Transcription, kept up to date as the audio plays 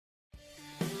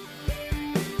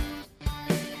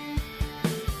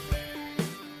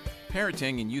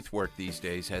Parenting and youth work these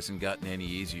days hasn't gotten any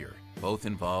easier. Both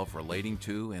involve relating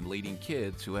to and leading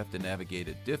kids who have to navigate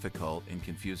a difficult and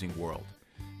confusing world.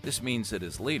 This means that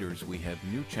as leaders, we have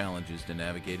new challenges to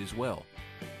navigate as well.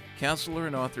 Counselor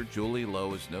and author Julie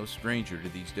Lowe is no stranger to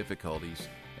these difficulties,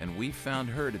 and we've found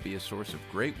her to be a source of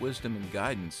great wisdom and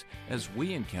guidance as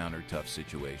we encounter tough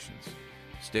situations.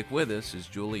 Stick with us as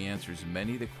Julie answers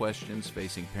many of the questions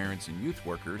facing parents and youth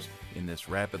workers in this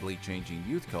rapidly changing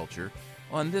youth culture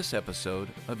on this episode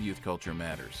of Youth Culture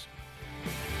Matters.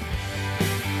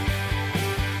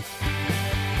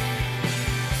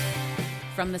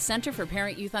 From the Center for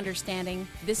Parent-Youth Understanding,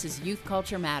 this is Youth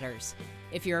Culture Matters.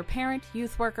 If you're a parent,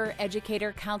 youth worker,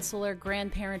 educator, counselor,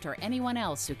 grandparent, or anyone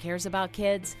else who cares about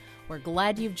kids, we're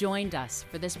glad you've joined us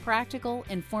for this practical,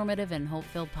 informative, and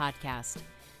hope-filled podcast.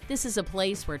 This is a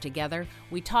place where together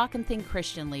we talk and think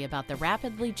Christianly about the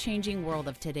rapidly changing world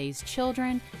of today's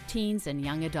children, teens, and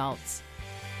young adults.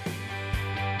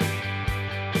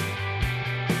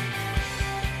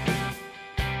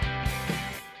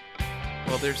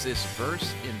 Well, there's this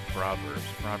verse in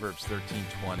Proverbs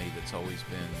 13:20, that's always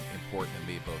been important to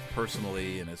me, both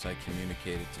personally and as I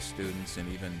communicate it to students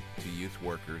and even to youth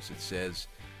workers. It says,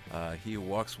 he who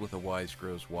walks with the wise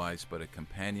grows wise, but a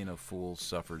companion of fools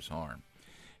suffers harm.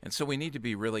 And so we need to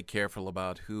be really careful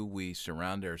about who we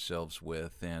surround ourselves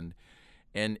with and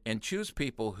choose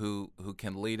people who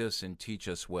can lead us and teach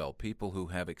us well, people who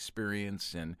have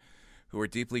experience and who are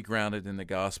deeply grounded in the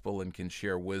gospel and can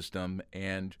share wisdom.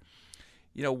 And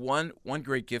you know, one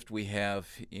great gift we have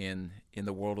in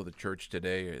the world of the church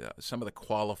today, some of the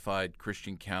qualified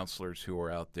Christian counselors who are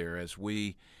out there as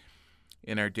we,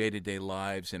 in our day-to-day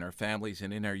lives, in our families,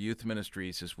 and in our youth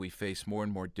ministries, as we face more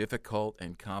and more difficult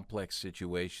and complex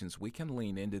situations, we can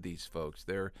lean into these folks.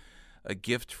 They're a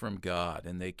gift from God,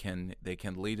 and they can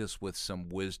lead us with some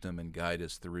wisdom and guide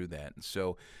us through that. And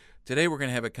so today we're going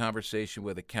to have a conversation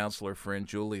with a counselor friend,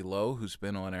 Julie Lowe, who's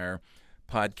been on our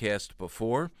podcast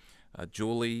before.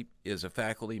 Julie is a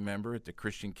faculty member at the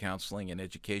Christian Counseling and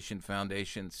Education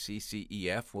Foundation.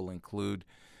 CCEF will include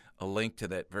a link to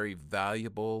that very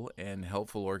valuable and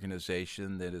helpful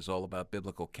organization that is all about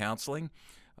biblical counseling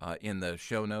in the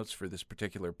show notes for this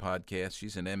particular podcast.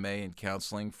 She's an MA in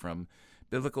counseling from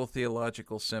Biblical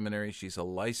Theological Seminary. She's a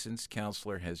licensed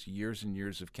counselor, has years and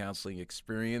years of counseling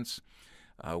experience.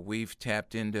 We've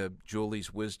tapped into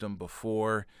Julie's wisdom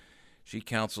before. She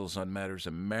counsels on matters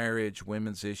of marriage,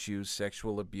 women's issues,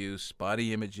 sexual abuse,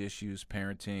 body image issues,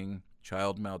 parenting,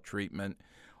 child maltreatment,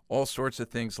 all sorts of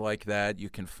things like that. You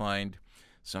can find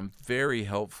some very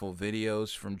helpful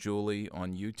videos from Julie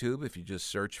on YouTube if you just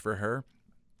search for her.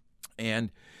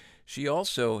 And she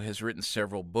also has written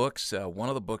several books. One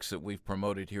of the books that we've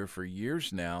promoted here for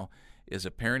years now is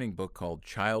a parenting book called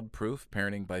Child Proof,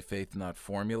 Parenting by Faith, Not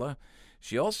Formula.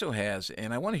 She also has,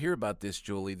 and I want to hear about this,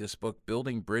 Julie, this book,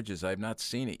 Building Bridges. I've not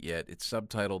seen it yet. It's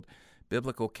subtitled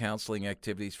Biblical Counseling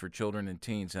Activities for Children and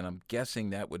Teens, and I'm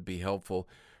guessing that would be helpful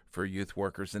for youth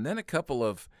workers. And then a couple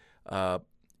of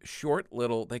short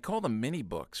little, they call them mini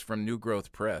books from New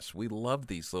Growth Press. We love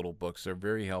these little books. They're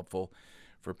very helpful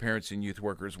for parents and youth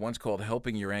workers. One's called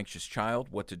Helping Your Anxious Child,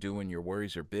 What to Do When Your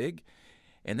Worries Are Big.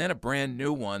 And then a brand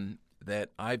new one that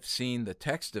I've seen the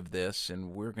text of this,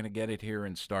 and we're going to get it here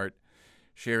and start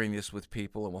sharing this with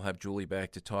people, and we'll have Julie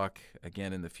back to talk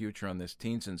again in the future on this,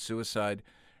 Teens and Suicide,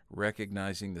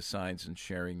 Recognizing the Signs and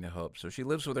Sharing the Hope. So she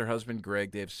lives with her husband,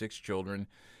 Greg. They have 6 children.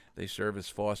 They serve as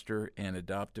foster and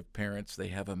adoptive parents. They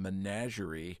have a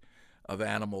menagerie of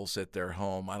animals at their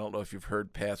home. I don't know if you've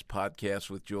heard past podcasts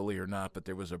with Julie or not, but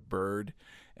there was a bird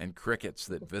and crickets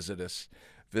that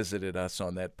visited us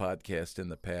on that podcast in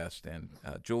the past. And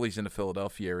Julie's in the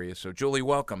Philadelphia area. So Julie,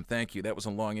 welcome. Thank you. That was a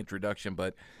long introduction,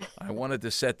 but I wanted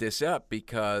to set this up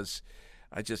because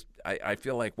I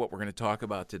feel like what we're going to talk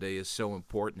about today is so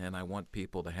important, and I want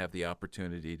people to have the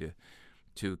opportunity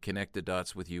to connect the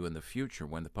dots with you in the future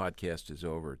when the podcast is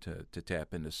over to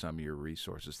tap into some of your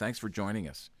resources. Thanks for joining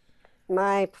us.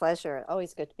 My pleasure.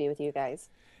 Always good to be with you guys.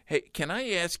 Hey, can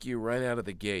I ask you right out of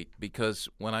the gate, because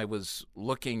when I was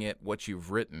looking at what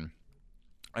you've written,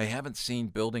 I haven't seen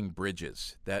Building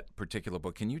Bridges, that particular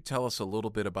book. Can you tell us a little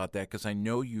bit about that? Because I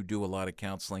know you do a lot of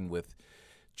counseling with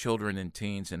children and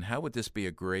teens, and how would this be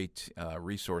a great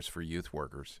resource for youth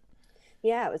workers?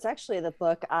 Yeah, it was actually the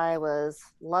book I was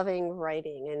loving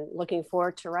writing and looking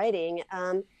forward to writing.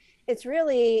 It's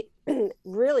really,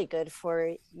 really good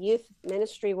for youth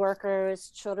ministry workers,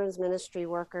 children's ministry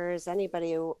workers,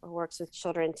 anybody who works with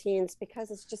children and teens, because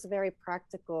it's just very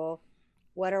practical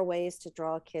what are ways to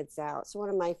draw kids out? So one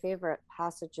of my favorite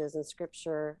passages in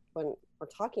scripture when we're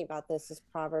talking about this is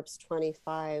Proverbs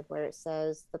 25, where it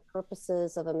says, the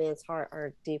purposes of a man's heart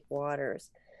are deep waters,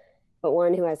 but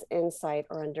one who has insight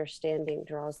or understanding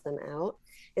draws them out.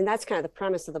 And that's kind of the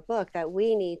premise of the book, that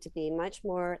we need to be much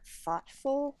more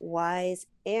thoughtful, wise,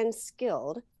 and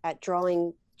skilled at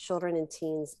drawing children and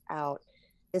teens out.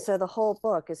 And so the whole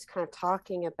book is kind of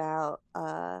talking about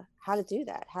how to do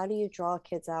that. How do you draw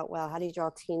kids out well? How do you draw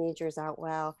teenagers out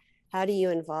well? How do you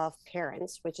involve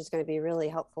parents, which is going to be really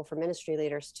helpful for ministry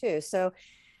leaders too. So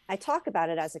I talk about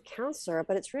it as a counselor,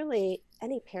 but it's really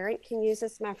any parent can use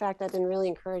this. Matter of fact, I've been really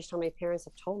encouraged how many parents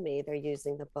have told me they're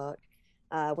using the book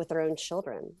with their own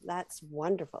children. That's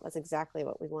wonderful. That's exactly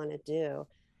what we want to do.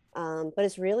 But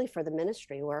it's really for the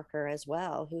ministry worker as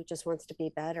well, who just wants to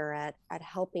be better at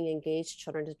helping engage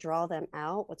children, to draw them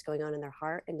out, what's going on in their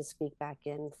heart, and to speak back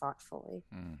in thoughtfully.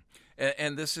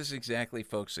 And this is exactly,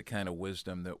 folks, the kind of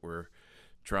wisdom that we're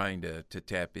trying to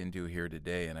tap into here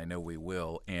today, and I know we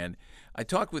will. And I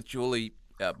talked with Julie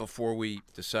before we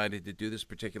decided to do this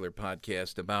particular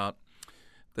podcast about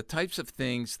the types of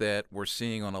things that we're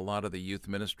seeing on a lot of the youth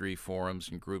ministry forums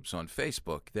and groups on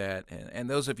Facebook. That and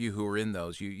those of you who are in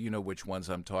those, you know which ones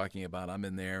I'm talking about. I'm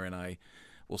in there, and I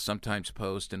will sometimes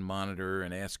post and monitor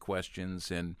and ask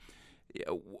questions. And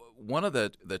one of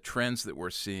the trends that we're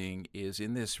seeing is,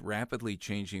 in this rapidly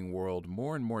changing world,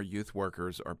 more and more youth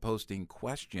workers are posting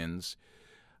questions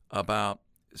about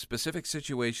specific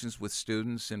situations with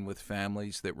students and with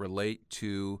families that relate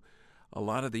to a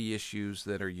lot of the issues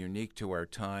that are unique to our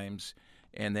times.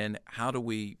 And then how do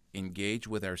we engage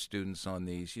with our students on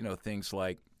these, things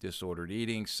like disordered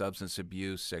eating, substance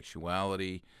abuse,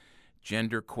 sexuality,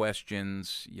 gender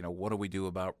questions. What do we do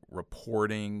about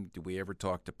reporting? Do we ever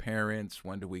talk to parents?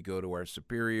 When do we go to our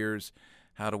superiors?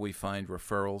 How do we find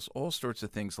referrals? All sorts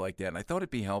of things like that. And I thought it'd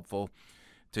be helpful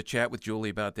to chat with Julie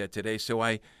about that today. So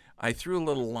I threw a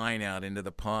little line out into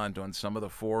the pond on some of the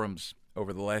forums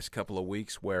over the last couple of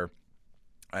weeks where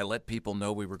I let people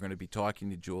know we were going to be talking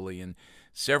to Julie, and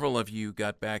several of you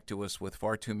got back to us with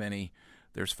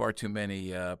there's far too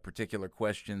many particular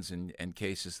questions and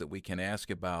cases that we can ask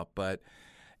about. But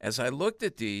as I looked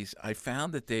at these, I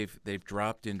found that they've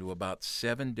dropped into about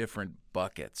 7 different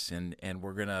buckets, and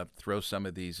we're going to throw some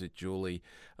of these at Julie.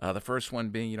 The first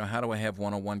one being, how do I have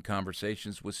one-on-one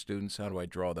conversations with students? How do I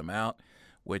draw them out?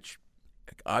 Which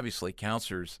obviously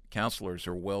counselors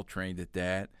are well trained at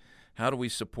that. How do we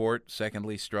support,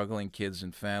 secondly, struggling kids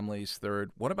and families? Third,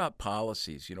 what about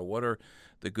policies? What are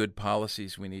the good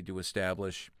policies we need to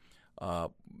establish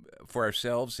for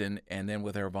ourselves and then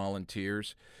with our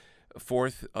volunteers?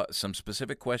 Fourth, some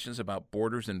specific questions about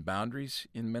borders and boundaries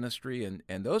in ministry,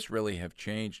 and those really have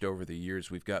changed over the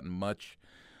years. We've gotten much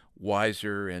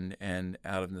wiser and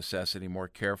out of necessity more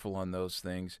careful on those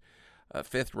things.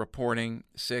 Fifth, reporting.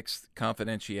 Sixth,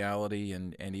 confidentiality,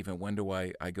 and even when do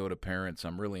I go to parents?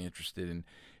 I'm really interested in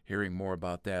hearing more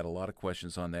about that. A lot of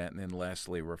questions on that. And then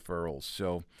lastly, referrals.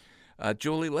 So,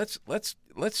 Julie, let's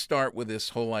start with this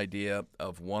whole idea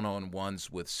of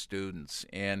one-on-ones with students.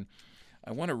 And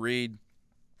I want to read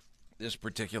this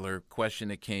particular question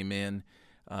that came in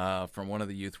from one of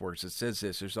the youth workers. It says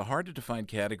this: there's a hard-to-define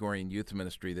category in youth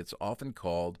ministry that's often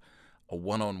called a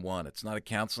one-on-one. It's not a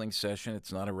counseling session.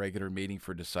 It's not a regular meeting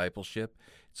for discipleship.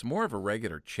 It's more of a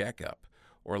regular checkup,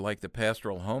 or like the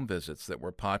pastoral home visits that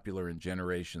were popular in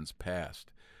generations past.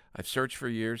 I've searched for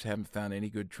years, haven't found any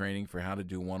good training for how to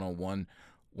do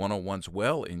one-on-ones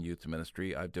well in youth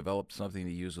ministry. I've developed something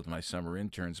to use with my summer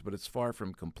interns, but it's far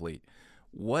from complete.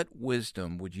 What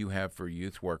wisdom would you have for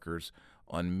youth workers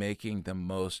on making the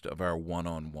most of our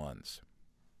one-on-ones?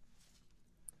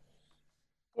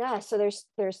 Yeah, so there's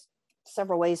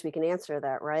several ways we can answer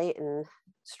that, right? And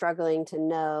struggling to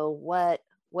know what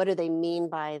do they mean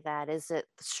by that? Is it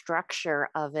the structure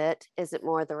of it? Is it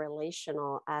more the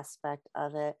relational aspect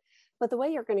of it? But the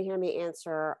way you're going to hear me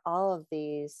answer all of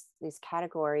these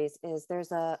categories is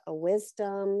there's a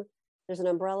wisdom, there's an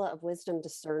umbrella of wisdom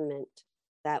discernment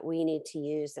that we need to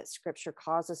use, that scripture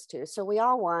calls us to. So we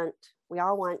all want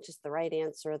just the right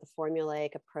answer, the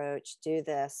formulaic approach, do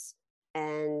this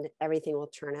and everything will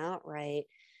turn out right.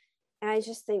 And I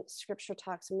just think scripture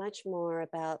talks much more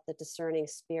about the discerning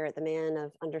spirit, the man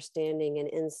of understanding and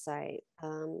insight,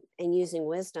 and using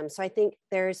wisdom. So I think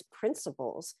there's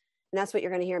principles, and that's what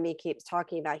you're going to hear me keep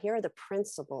talking about. Here are the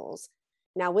principles.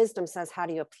 Now, wisdom says, how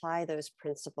do you apply those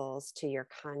principles to your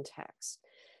context?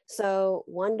 So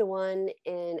one-to-one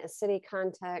in a city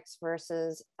context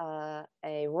versus a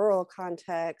rural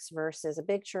context versus a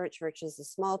big church versus a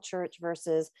small church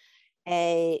versus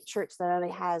a church that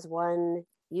only has one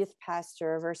youth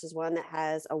pastor versus one that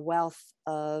has a wealth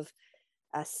of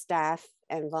staff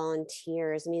and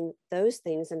volunteers. I mean, those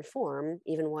things inform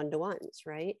even one-to-ones,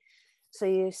 right? So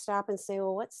you stop and say,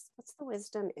 well, what's the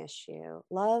wisdom issue?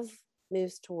 Love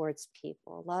moves towards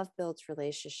people. Love builds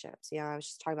relationships. Yeah, I was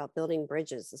just talking about building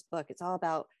bridges. This book, it's all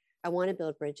about, I want to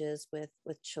build bridges with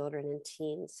children and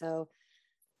teens. So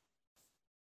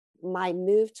my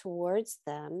move towards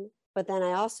them, but then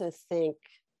I also think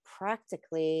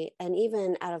practically, and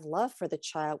even out of love for the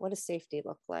child, what does safety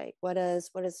look like? What does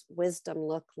wisdom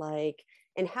look like?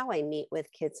 And how I meet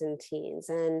with kids and teens,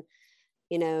 and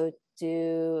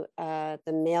do the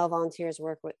male volunteers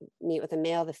meet with a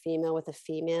male, the female with a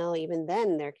female? Even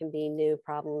then, there can be new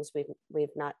problems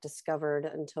we've not discovered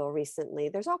until recently.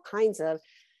 There's all kinds of,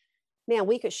 man,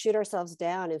 we could shoot ourselves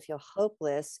down and feel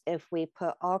hopeless if we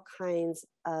put all kinds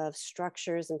of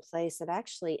structures in place that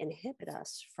actually inhibit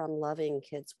us from loving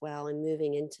kids well and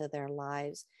moving into their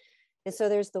lives. And so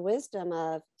there's the wisdom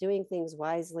of doing things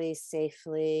wisely,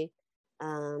 safely,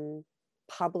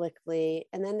 publicly.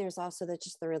 And then there's also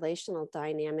just the relational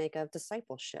dynamic of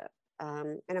discipleship.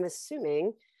 And I'm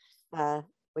assuming,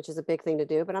 which is a big thing to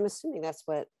do, but I'm assuming that's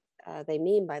what they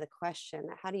mean by the question,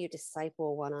 how do you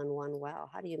disciple one-on-one well?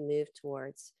 How do you move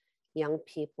towards young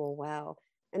people well?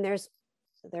 And there's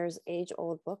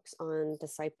age-old books on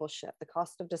discipleship, the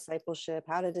cost of discipleship,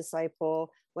 how to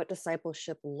disciple, what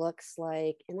discipleship looks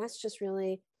like. And that's just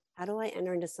really, how do I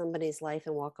enter into somebody's life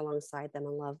and walk alongside them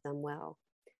and love them well?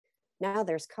 Now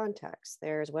there's context.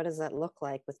 There's, what does that look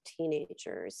like with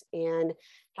teenagers? And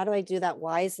how do I do that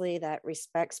wisely, that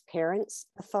respects parents'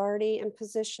 authority and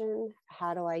position?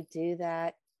 How do I do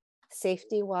that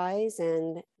safety wise?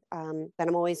 And that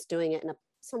I'm always doing it in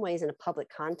some ways in a public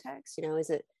context.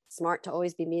 Is it smart to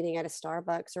always be meeting at a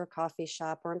Starbucks or a coffee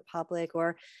shop or in public,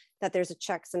 or that there's a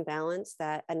checks and balance,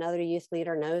 that another youth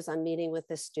leader knows I'm meeting with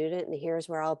this student and here's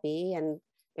where I'll be, and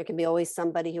there can be always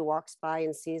somebody who walks by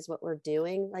and sees what we're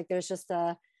doing. Like there's just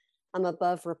I'm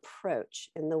above reproach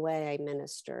in the way I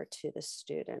minister to the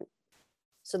student.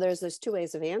 So there's those two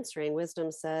ways of answering.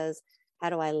 Wisdom says, how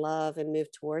do I love and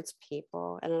move towards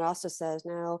people? And it also says,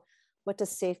 now, what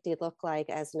does safety look like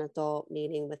as an adult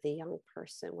meeting with a young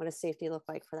person? What does safety look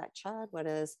like for that child? What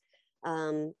does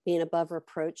being above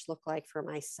reproach look like for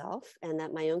myself, and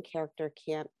that my own character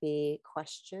can't be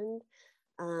questioned?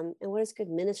 And what does good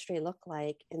ministry look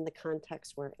like in the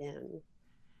context we're in?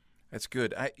 That's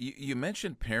good. You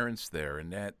mentioned parents there,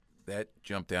 and that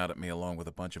jumped out at me along with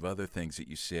a bunch of other things that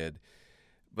you said.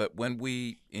 But when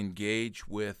we engage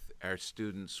with our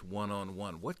students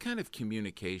one-on-one, what kind of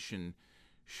communication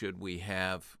should we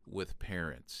have with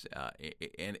parents?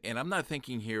 And I'm not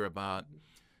thinking here about,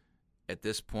 at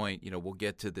this point, we'll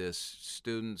get to this,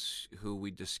 students who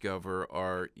we discover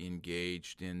are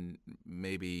engaged in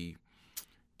maybe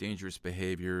dangerous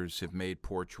behaviors, have made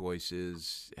poor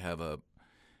choices, have a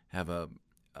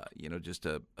just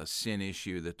a sin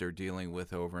issue that they're dealing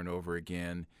with over and over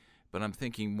again. But I'm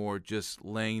thinking more just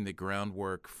laying the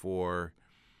groundwork for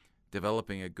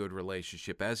developing a good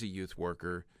relationship as a youth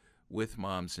worker with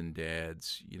moms and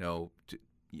dads.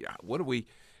 What do we?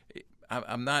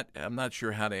 I'm not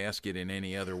sure how to ask it in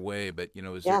any other way, but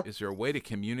is there a way to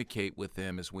communicate with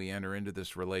them as we enter into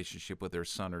this relationship with their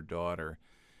son or daughter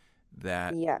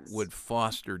that would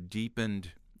foster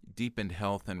deepened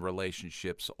health and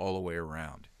relationships all the way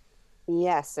around?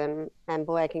 Yes, and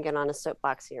boy, I can get on a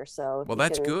soapbox here. So well,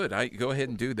 that's good. I go ahead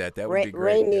and do that. That would be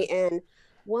great. Rein me in.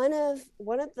 One of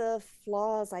the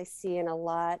flaws I see in a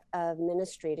lot of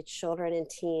ministry to children and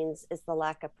teens is the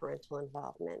lack of parental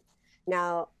involvement.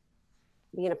 Now,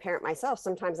 being a parent myself,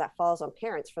 sometimes that falls on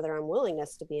parents for their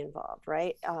unwillingness to be involved.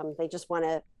 Right? They just want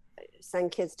to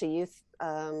send kids to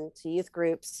youth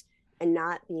groups and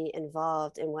not be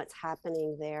involved in what's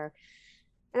happening there.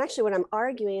 And actually what I'm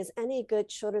arguing is any good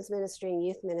children's ministry and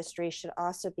youth ministry should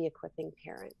also be equipping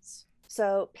parents.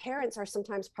 So parents are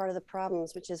sometimes part of the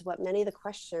problems, which is what many of the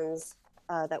questions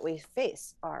that we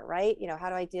face are, right? How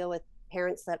do I deal with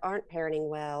parents that aren't parenting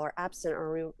well, or absent,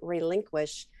 or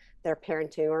relinquish their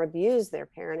parenting, or abuse their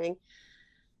parenting?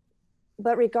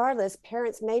 But regardless,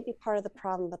 parents may be part of the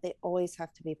problem, but they always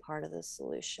have to be part of the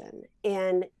solution.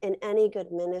 And in any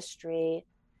good ministry,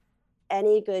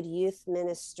 any good youth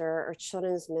minister or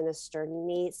children's minister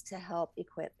needs to help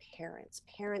equip parents.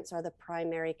 Parents are the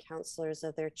primary counselors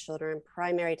of their children,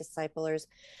 primary disciplers.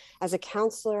 As a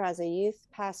counselor, as a youth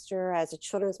pastor, as a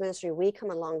children's ministry, we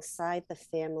come alongside the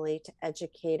family to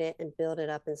educate it and build it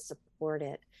up and support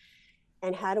it.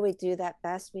 And how do we do that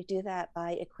best? We do that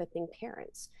by equipping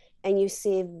parents. And you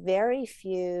see very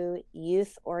few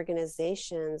youth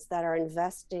organizations that are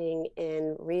investing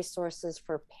in resources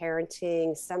for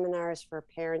parenting, seminars for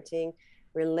parenting,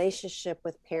 relationship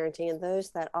with parenting, and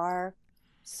those that are,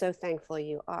 so thankful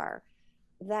you are.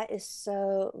 That is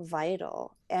so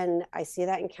vital. And I see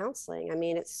that in counseling. I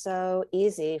mean, it's so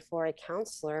easy for a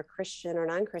counselor, Christian or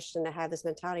non-Christian, to have this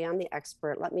mentality, I'm the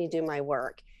expert, let me do my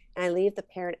work. And I leave the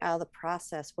parent out of the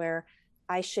process, where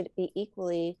I should be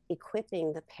equally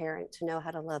equipping the parent to know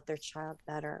how to love their child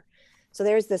better. So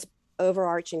there's this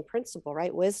overarching principle,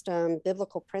 right? Wisdom,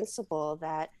 biblical principle,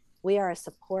 that we are a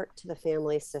support to the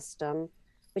family system,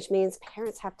 which means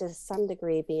parents have to some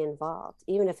degree be involved,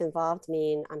 even if involved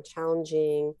mean I'm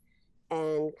challenging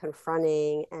and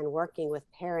confronting and working with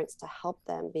parents to help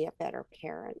them be a better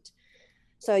parent.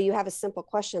 So you have a simple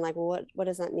question like, well, what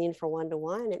does that mean for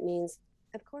one-to-one? It means,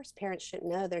 of course, parents should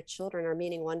know their children are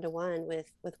meeting one-to-one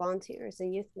with volunteers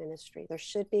in youth ministry. There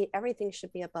should be, everything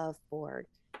should be above board.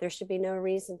 There should be no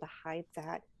reason to hide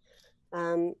that.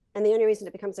 And the only reason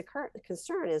it becomes a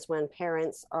concern is when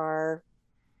parents are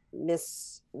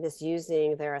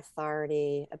misusing their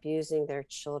authority, abusing their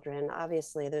children.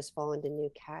 Obviously, those fall into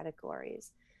new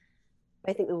categories.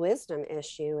 But I think the wisdom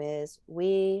issue is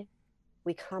we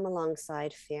come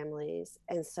alongside families,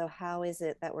 and so how is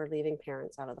it that we're leaving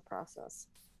parents out of the process?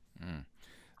 Mm.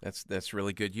 That's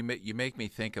really good. You make me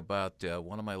think about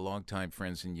one of my longtime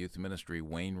friends in youth ministry,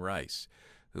 Wayne Rice,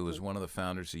 who was one of the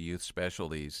founders of Youth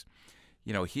Specialties.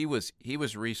 You know, he was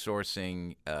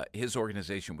resourcing, his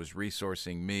organization was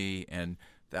resourcing me and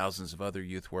thousands of other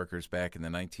youth workers back in the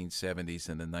 1970s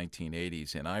and the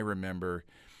 1980s. And I remember,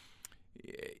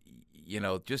 you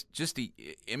know, just the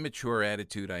immature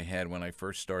attitude I had when I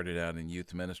first started out in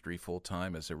youth ministry full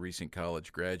time as a recent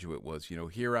college graduate was, you know,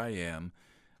 here I am.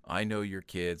 I know your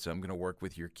kids. I'm going to work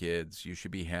with your kids. You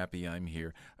should be happy I'm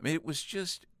here. I mean, it was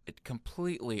just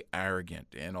completely arrogant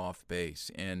and off base,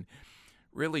 and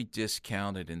really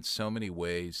discounted in so many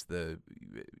ways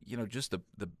just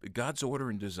the God's order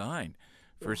and design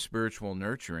for spiritual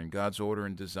nurture, and God's order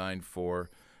and design for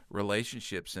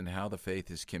relationships and how the faith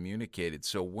is communicated.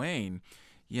 So Wayne,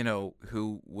 you know,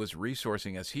 who was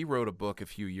resourcing us, he wrote a book a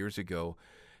few years ago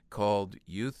called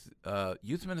Youth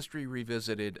Ministry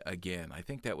Revisited Again. I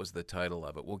think that was the title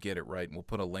of it. We'll get it right, and we'll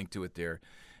put a link to it there.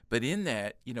 But in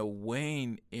that, you know,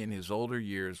 Wayne in his older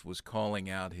years was calling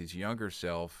out his younger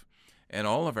self and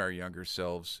all of our younger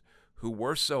selves who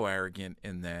were so arrogant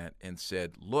in that, and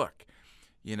said, look,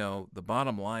 you know, the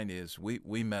bottom line is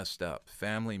we messed up.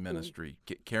 Family ministry,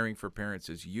 caring for parents,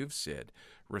 as you've said,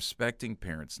 respecting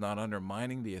parents, not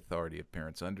undermining the authority of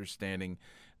parents, understanding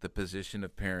the position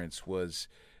of parents was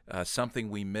something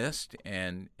we missed,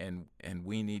 and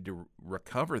we need to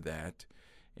recover that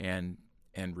and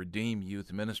redeem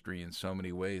youth ministry in so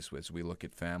many ways as we look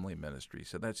at family ministry.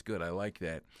 So that's good. I like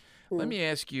that. Let me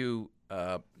ask you,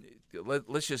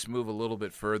 let's just move a little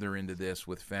bit further into this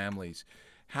with families.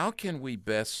 How can we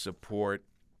best support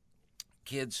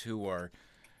kids who are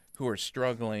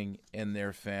struggling in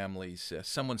their families?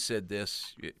 Someone said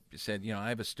this, said, you know, I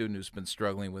have a student who's been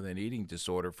struggling with an eating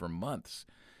disorder for months.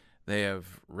 They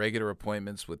have regular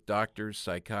appointments with doctors,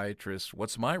 psychiatrists.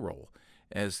 What's my role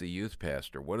as the youth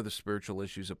pastor? What are the spiritual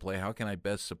issues at play? How can I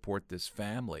best support this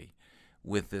family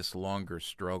with this longer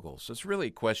struggle? So it's really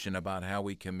a question about how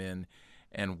we come in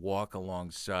and walk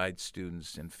alongside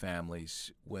students and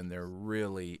families when they're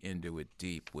really into it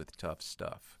deep with tough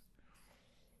stuff.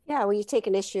 Yeah, well, you take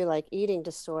an issue like eating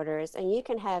disorders, and you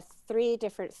can have three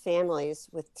different families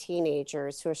with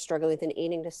teenagers who are struggling with an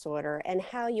eating disorder, and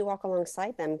how you walk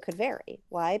alongside them could vary.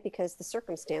 Why? Because the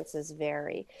circumstances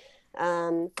vary.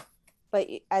 But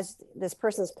as this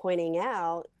person's pointing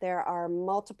out, there are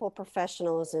multiple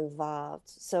professionals involved.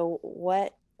 So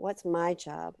what's my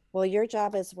job? Well, your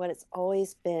job is what it's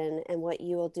always been, and what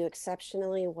you will do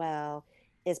exceptionally well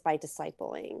is by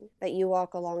discipling, that you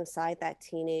walk alongside that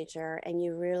teenager and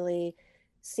you really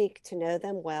seek to know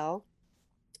them well,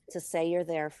 to say you're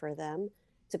there for them,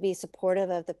 to be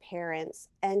supportive of the parents,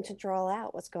 and to draw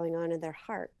out what's going on in their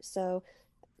heart. So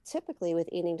typically with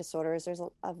eating disorders, there's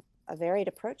a varied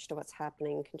approach to what's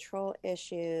happening: control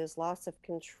issues, loss of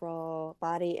control,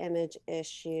 body image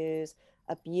issues,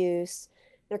 abuse.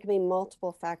 There can be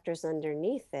multiple factors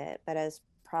underneath it, but as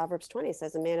Proverbs 20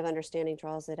 says, a man of understanding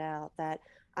draws it out, that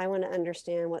I want to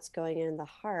understand what's going in the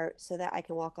heart so that I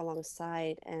can walk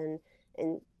alongside and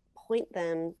point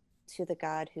them to the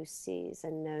God who sees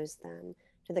and knows them,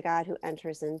 to the God who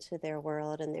enters into their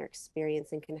world and their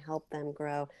experience and can help them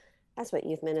grow. That's what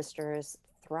youth ministers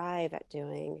thrive at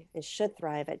doing and should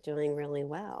thrive at doing really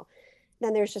well.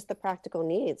 then there's just the practical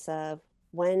needs of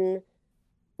when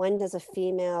when does a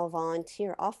female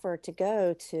volunteer offer to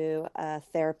go to a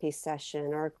therapy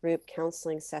session or a group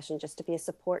counseling session just to be a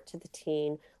support to the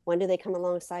teen? When do they come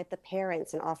alongside the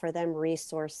parents and offer them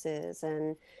resources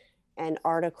and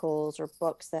articles or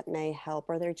books that may help,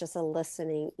 or they're just a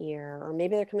listening ear, or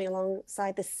maybe they're coming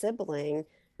alongside the sibling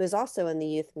who's also in the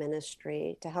youth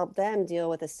ministry to help them deal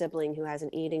with a sibling who has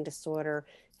an eating disorder,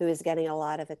 who is getting a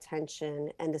lot of attention,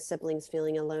 and the sibling's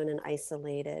feeling alone and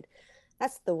isolated.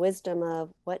 That's the wisdom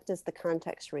of what does the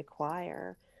context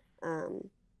require. Um,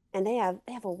 and they have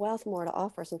a wealth more to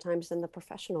offer sometimes than the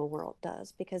professional world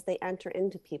does, because they enter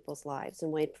into people's lives in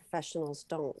ways professionals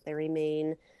don't. They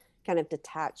remain kind of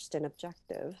detached and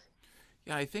objective.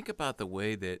 Yeah, I think about the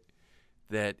way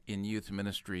that in youth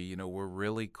ministry, we're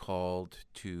really called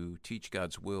to teach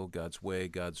God's will, God's way,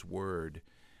 God's word,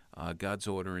 God's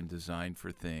order and design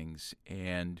for things,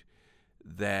 and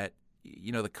that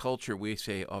the culture, we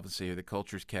often say the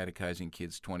culture is catechizing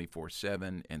kids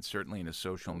 24/7, and certainly in a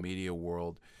social media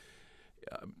world,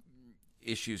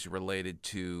 issues related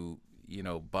to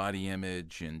body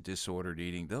image and disordered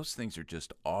eating, those things are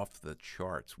just off the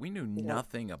charts. We knew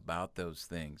nothing about those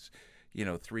things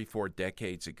 3-4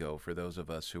 decades ago. For those of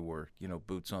us who were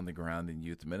boots on the ground in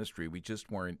youth ministry, we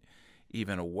just weren't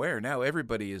even aware. Now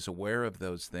everybody is aware of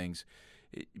those things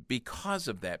because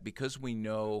of that, because we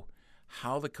know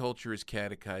how the culture is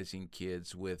catechizing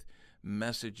kids with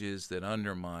messages that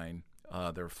undermine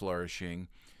their flourishing,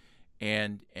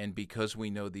 and because we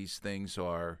know these things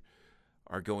are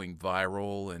going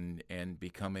viral and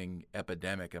becoming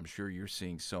epidemic. I'm sure you're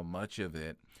seeing so much of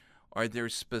it. Are there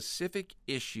specific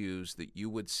issues that you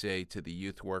would say to the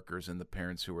youth workers and the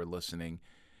parents who are listening,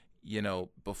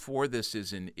 before this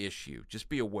is an issue, just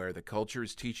be aware the culture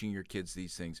is teaching your kids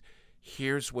these things.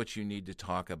 Here's what you need to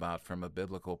talk about from a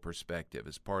biblical perspective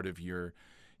as part of your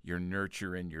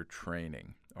nurture and your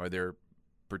training. Are there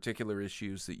particular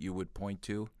issues that you would point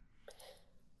to?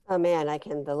 Oh man,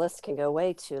 the list can go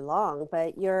way too long,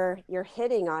 but you're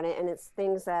hitting on it, and it's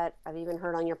things that I've even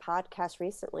heard on your podcast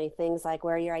recently, things like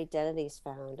where your identity is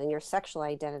found and your sexual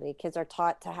identity. Kids are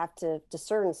taught to have to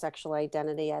discern sexual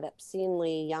identity at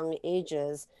obscenely young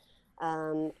ages,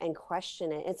 and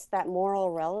question it. It's that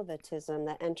moral relativism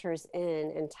that enters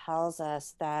in and tells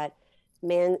us that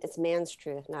it's man's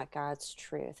truth, not God's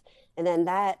truth. And then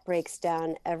that breaks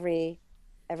down every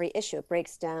issue. It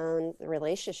breaks down the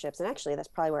relationships. And actually, that's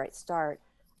probably where I'd start.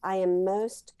 I am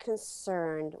most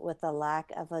concerned with the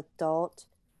lack of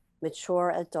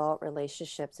mature adult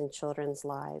relationships in children's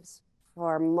lives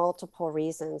for multiple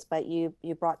reasons. But you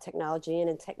brought technology in,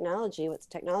 and what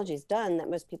technology's done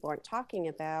that most people aren't talking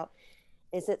about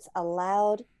is it's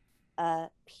allowed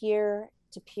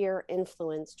peer-to-peer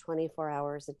influence 24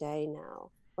 hours a day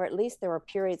now, or at least there were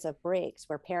periods of breaks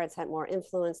where parents had more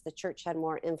influence, the church had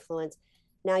more influence.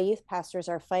 Now youth pastors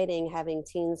are fighting having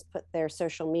teens put their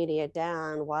social media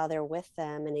down while they're with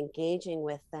them and engaging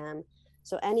with them.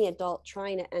 So any adult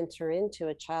trying to enter into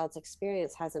a child's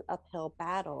experience has an uphill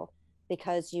battle,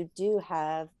 because you do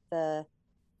have the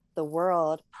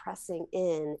world pressing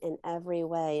in every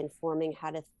way, informing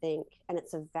how to think, and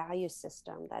it's a value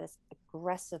system that is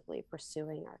aggressively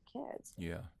pursuing our kids.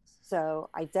 Yeah.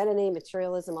 So identity,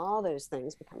 materialism, all those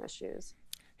things become issues.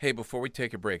 Hey, before we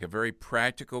take a break, a very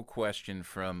practical question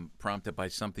prompted by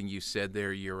something you said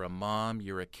there. You're a mom,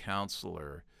 you're a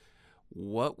counselor.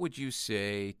 What would you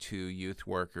say to youth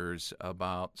workers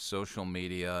about social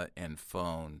media and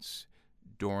phones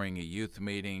during a youth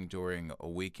meeting, during a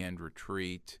weekend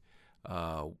retreat,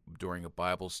 during a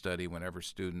Bible study, whenever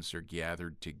students are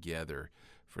gathered together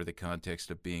for the context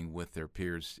of being with their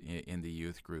peers in the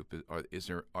youth group?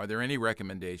 Are there any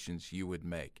recommendations you would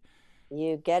make?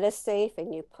 You get a safe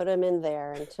and you put them in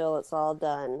there until it's all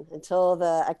done, until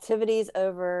the activity's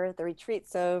over, the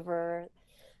retreat's over.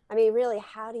 I mean, really,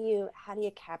 how do you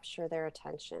capture their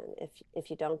attention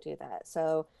if you don't do that?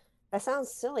 So that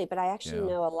sounds silly, but I actually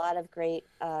know a lot of great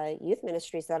youth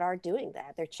ministries that are doing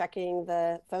that. They're checking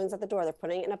the phones at the door. They're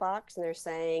putting it in a box, and they're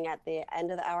saying at the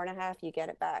end of the hour and a half, you get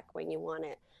it back when you want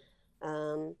it.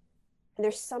 And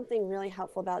there's something really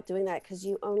helpful about doing that, because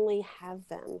you only have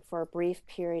them for a brief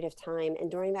period of time.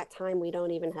 And during that time, we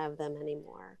don't even have them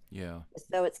anymore. Yeah.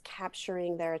 So it's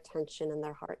capturing their attention and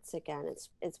their hearts again.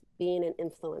 It's being an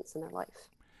influence in their life.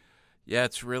 Yeah,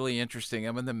 it's really interesting.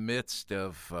 I'm in the midst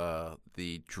of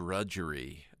the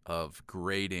drudgery of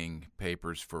grading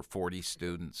papers for 40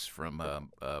 students from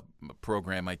a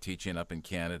program I teach in up in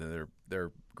Canada.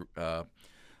 They're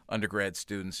undergrad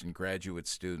students and graduate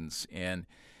students, and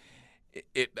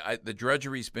The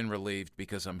drudgery's been relieved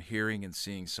because I'm hearing and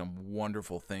seeing some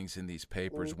wonderful things in these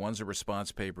papers. One's a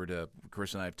response paper to,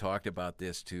 Chris and I have talked about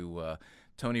this, to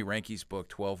Tony Reinke's book,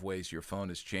 12 Ways Your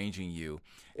Phone is Changing You.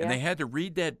 And they had to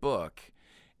read that book,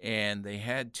 and they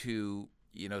had to,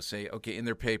 say, okay, in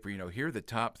their paper, here are the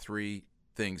top 3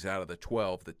 things out of the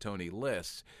 12 that Tony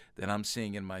lists that I'm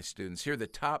seeing in my students. Here are the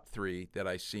top 3 that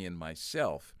I see in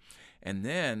myself. And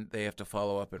then they have to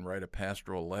follow up and write a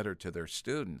pastoral letter to their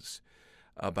students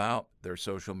about their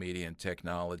social media and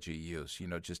technology use,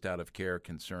 just out of care,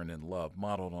 concern, and love,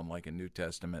 modeled on like a New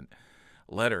Testament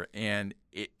letter. And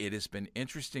it has been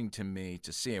interesting to me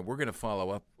to see, and we're going to follow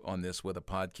up on this with a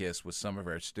podcast with some of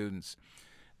our students,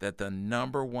 that the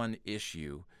number one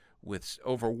issue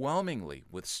overwhelmingly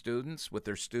with students, with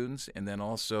their students, and then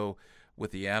also with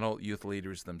the adult youth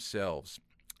leaders themselves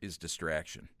is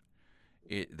distraction.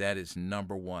 That is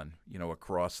number one,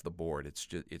 across the board.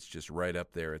 It's just right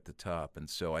up there at the top. And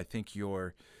so I think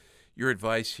your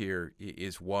advice here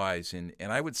is wise. And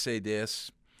I would say this,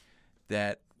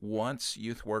 that once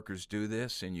youth workers do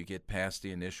this and you get past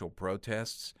the initial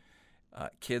protests,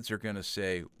 kids are going to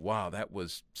say, wow, that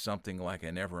was something like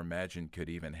I never imagined could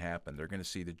even happen. They're going to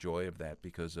see the joy of that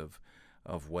because of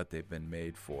what they've been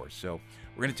made for. So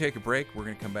we're going to take a break. We're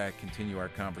going to come back, continue our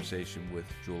conversation with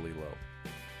Julie Lowe.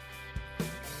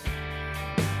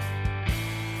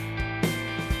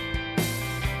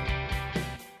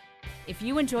 If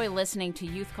you enjoy listening to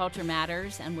Youth Culture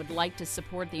Matters and would like to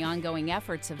support the ongoing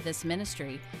efforts of this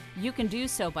ministry, you can do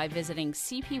so by visiting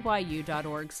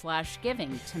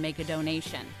cpyu.org/giving to make a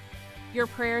donation. Your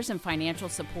prayers and financial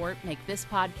support make this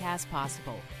podcast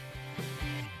possible.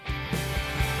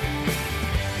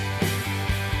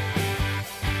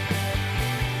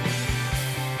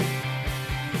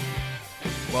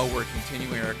 Well, we're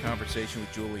continuing our conversation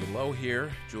with Julie Lowe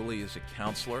here. Julie is a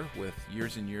counselor with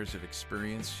years and years of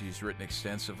experience. She's written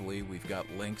extensively. We've got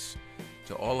links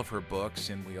to all of her books,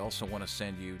 and we also want to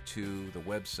send you to the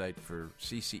website for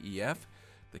CCEF,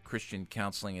 the Christian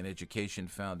Counseling and Education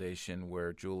Foundation,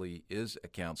 where Julie is a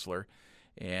counselor.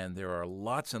 And there are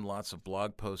lots and lots of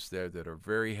blog posts there that are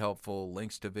very helpful,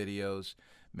 links to videos,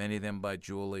 many of them by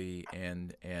Julie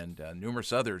and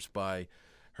numerous others by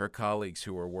her colleagues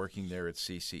who are working there at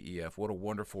CCEF. What a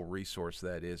wonderful resource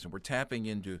that is. And we're tapping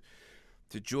into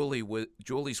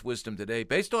Julie's wisdom today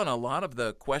based on a lot of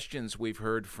the questions we've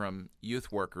heard from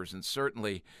youth workers. And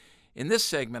certainly in this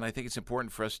segment, I think it's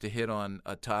important for us to hit on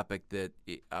a topic that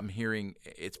I'm hearing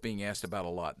it's being asked about a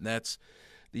lot, and that's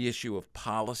the issue of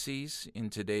policies in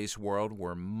today's world.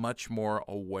 We're much more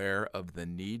aware of the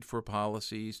need for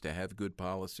policies, to have good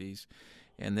policies.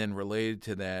 And then related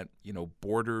to that,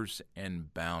 borders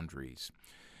and boundaries.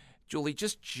 Julie,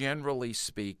 just generally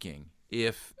speaking,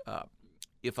 if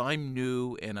I'm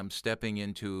new and I'm stepping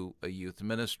into a youth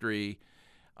ministry,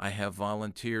 I have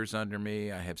volunteers under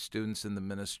me, I have students in the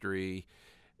ministry,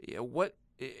 and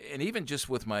even just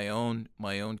with my own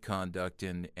conduct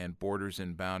and borders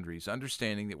and boundaries,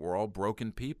 understanding that we're all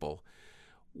broken people,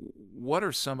 what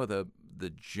are some of the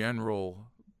general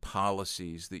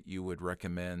policies that you would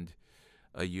recommend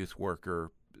a youth worker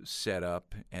set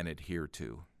up and adhere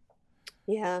to?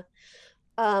 Yeah.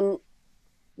 Well,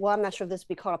 I'm not sure if this would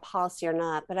be called a policy or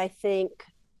not, but I think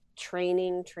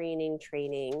training,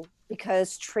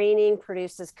 because training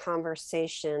produces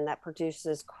conversation, that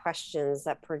produces questions,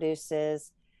 that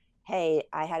produces, hey,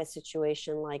 I had a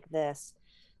situation like this.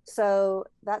 So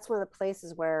that's one of the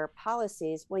places where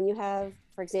policies, when you have,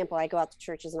 for example, I go out to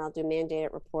churches and I'll do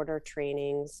mandated reporter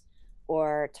trainings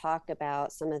or talk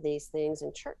about some of these things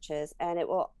in churches, and it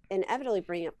will inevitably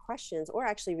bring up questions or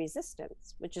actually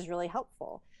resistance, which is really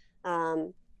helpful.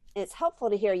 It's helpful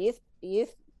to hear youth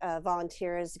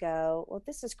volunteers go, well,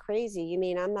 this is crazy. You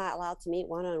mean I'm not allowed to meet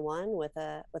one-on-one with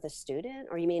a student?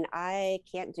 Or you mean I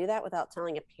can't do that without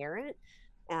telling a parent?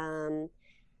 And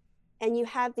you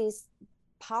have these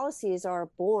policies are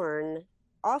born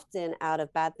often out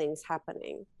of bad things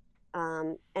happening.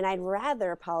 And I'd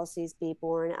rather policies be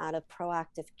born out of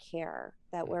proactive care,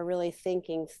 that we're really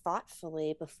thinking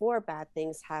thoughtfully before bad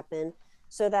things happen,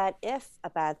 so that if a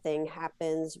bad thing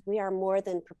happens, we are more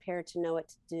than prepared to know what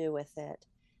to do with it.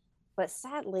 But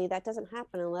sadly, that doesn't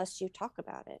happen unless you talk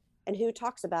about it. And who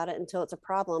talks about it until it's a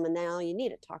problem, and now you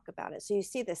need to talk about it. So you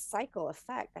see this cycle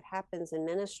effect that happens in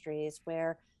ministries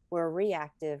where we're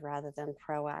reactive rather than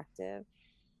proactive.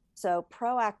 So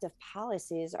proactive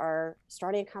policies are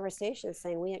starting a conversation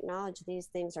saying, we acknowledge these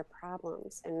things are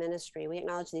problems in ministry. We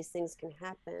acknowledge these things can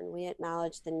happen. We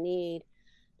acknowledge the need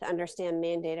to understand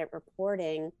mandated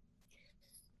reporting.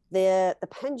 The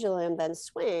pendulum then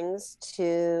swings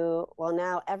to, well,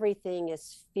 now everything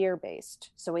is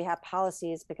fear-based. So we have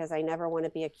policies because I never want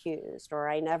to be accused, or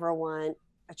I never want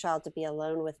a child to be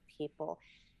alone with people.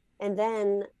 And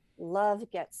then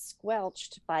love gets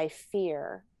squelched by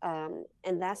fear.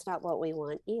 And that's not what we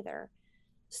want either.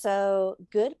 So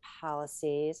good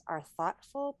policies are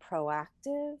thoughtful,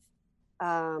 proactive.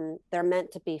 They're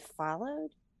meant to be followed,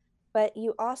 but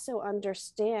you also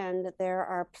understand that there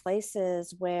are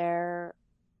places where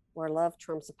love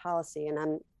trumps a policy. And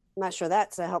I'm not sure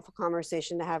that's a helpful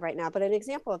conversation to have right now, but an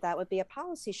example of that would be a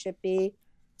policy should be,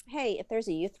 hey, if there's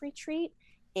a youth retreat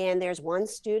and there's one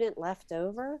student left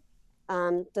over,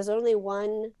 does only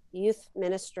one youth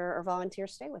minister or volunteer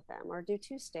stay with them, or do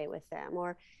two stay with them?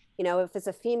 Or, if it's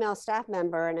a female staff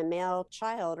member and a male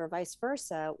child, or vice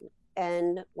versa,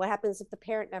 and what happens if the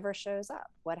parent never shows up?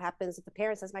 What happens if the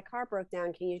parent says, my car broke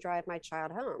down, can you drive my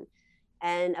child home?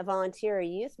 And a volunteer or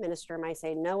youth minister might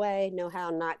say, no way, no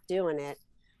how, not doing it.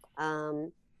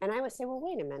 And I would say, well,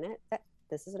 wait a minute,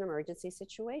 this is an emergency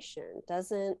situation.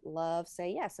 Doesn't love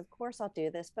say, yes, of course I'll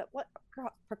do this, but what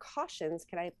precautions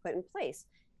can I put in place?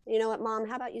 You know what, Mom,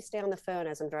 how about you stay on the phone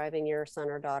as I'm driving your son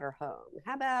or daughter home?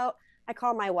 How about I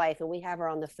call my wife and we have her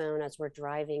on the phone as we're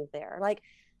driving there? Like,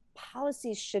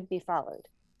 policies should be followed.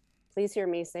 Please hear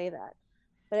me say that.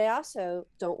 But I also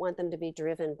don't want them to be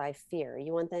driven by fear.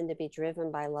 You want them to be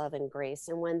driven by love and grace.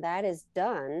 And when that is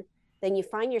done, then you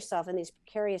find yourself in these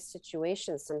precarious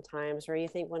situations sometimes where you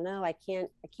think, well, no, I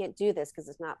can't do this because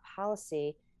it's not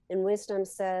policy. And wisdom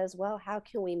says, well, how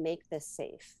can we make this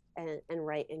safe and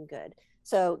right and good?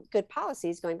 So good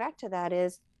policies, going back to that,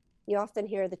 is you often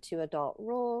hear the 2-adult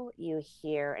rule, you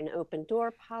hear an open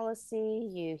door policy,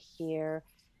 you hear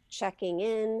checking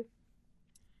in.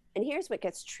 And here's what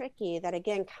gets tricky, that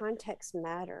again, context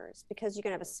matters, because you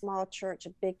can have a small church,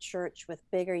 a big church with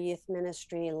bigger youth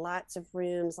ministry, lots of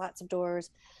rooms, lots of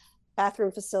doors,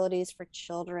 bathroom facilities for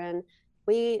children.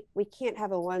 We can't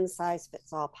have a one size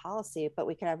fits all policy, but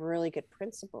we can have really good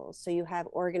principles. So you have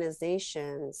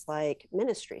organizations like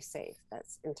Ministry Safe,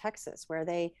 that's in Texas, where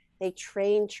they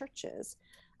train churches.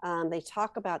 They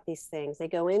talk about these things. They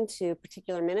go into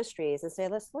particular ministries and say,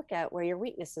 let's look at where your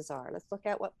weaknesses are. Let's look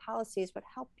at what policies would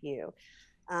help you.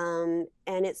 And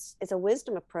it's a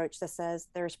wisdom approach that says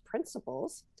there's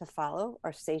principles to follow,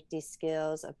 or safety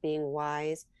skills of being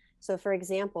wise. So for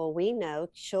example, we know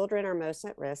children are most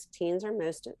at risk, teens are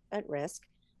most at risk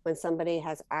when somebody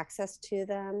has access to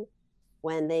them,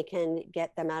 when they can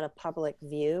get them out of public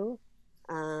view.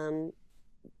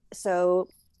 So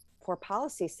for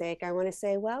policy's sake, I want to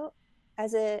say, well,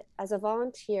 as a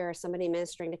volunteer, somebody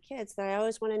ministering to kids, that I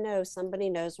always want to know somebody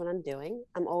knows what I'm doing.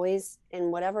 I'm always,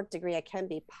 in whatever degree I can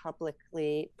be,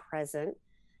 publicly present.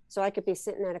 So I could be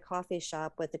sitting at a coffee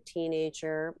shop with a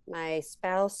teenager, my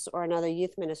spouse or another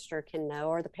youth minister can know,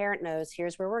 or the parent knows,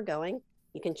 here's where we're going.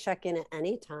 You can check in at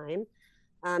any time.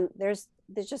 There's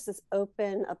just this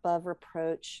open, above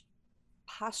reproach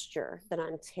posture that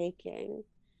I'm taking.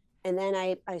 And then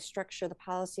I structure the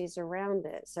policies around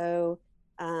it. So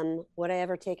would I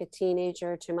ever take a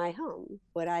teenager to my home?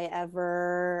 Would I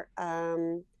ever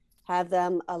have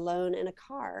them alone in a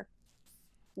car?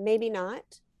 Maybe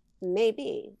not,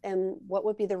 maybe. And what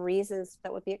would be the reasons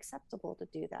that would be acceptable to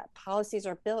do that? Policies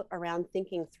are built around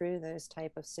thinking through those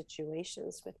type of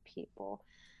situations with people.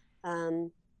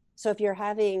 So if you're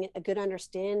having a good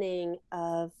understanding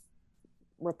of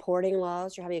reporting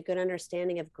laws, you're having a good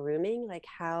understanding of grooming, like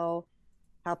how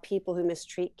people who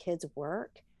mistreat kids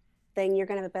work, then you're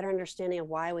going to have a better understanding of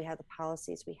why we have the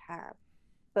policies we have.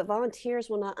 But volunteers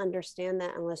will not understand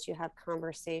that unless you have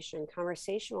conversation.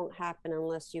 Conversation won't happen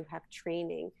unless you have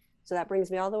training. So that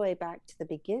brings me all the way back to the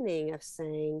beginning of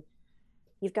saying,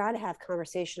 you've got to have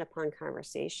conversation upon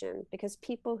conversation, because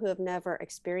people who have never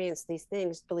experienced these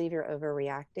things believe you're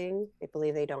overreacting. They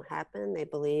believe they don't happen. They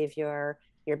believe you're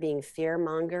being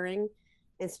fear-mongering,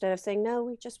 instead of saying, no,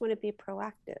 we just want to be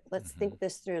proactive. Let's think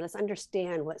this through. Let's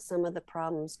understand what some of the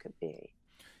problems could be.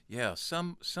 Yeah,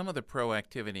 some of the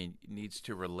proactivity needs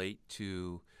to relate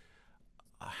to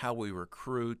how we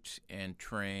recruit and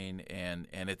train and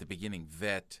at the beginning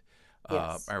vet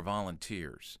our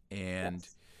volunteers. And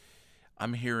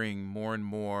I'm hearing more and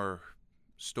more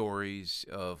stories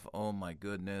of, oh my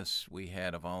goodness, we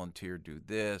had a volunteer do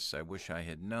this. I wish I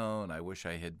had known. I wish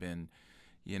I had been,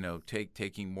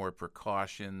 taking more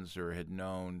precautions, or had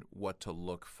known what to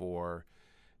look for.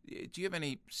 Do you have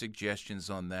any suggestions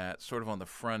on that, sort of on the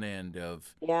front end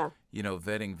of,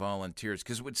 vetting volunteers?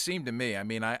 Because it would seem to me,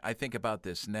 I think about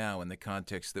this now in the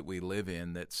context that we live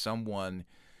in, that someone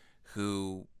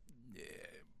who,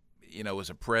 is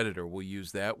a predator, we'll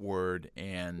use that word,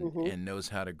 and Hmm. knows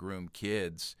how to groom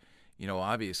kids,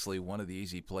 obviously one of the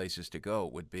easy places to go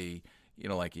would be,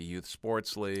 like a youth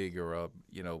sports league, or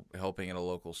helping in a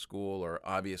local school, or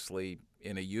obviously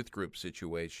in a youth group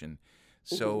situation.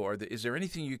 Hmm. So, is there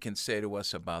anything you can say to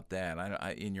us about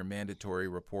that? In your mandatory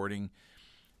reporting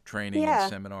training and Yeah.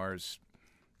 seminars.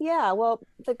 Yeah, well,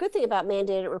 the good thing about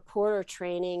mandated reporter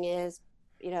training is,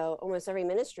 almost every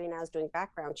ministry now is doing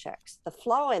background checks. The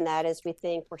flaw in that is we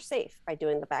think we're safe by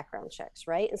doing the background checks,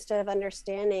 right? Instead of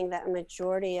understanding that a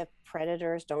majority of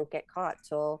predators don't get caught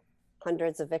till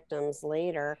hundreds of victims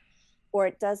later, or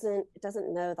it doesn't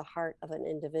know the heart of an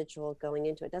individual going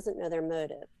into it, doesn't know their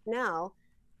motive. Now,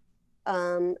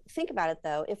 think about it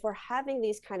though. If we're having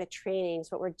these kind of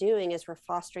trainings, what we're doing is we're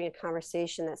fostering a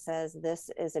conversation that says this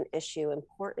is an issue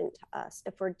important to us.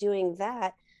 If we're doing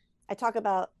that, I talk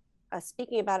about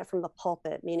speaking about it from the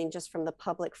pulpit, meaning just from the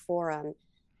public forum.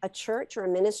 A church or a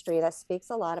ministry that speaks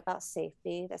a lot about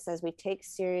safety, that says we take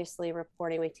seriously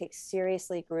reporting, we take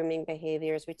seriously grooming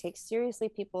behaviors, we take seriously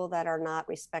people that are not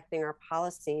respecting our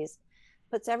policies,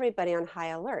 puts everybody on high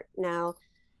alert. Now,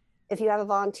 if you have a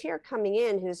volunteer coming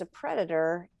in who's a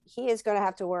predator, he is going to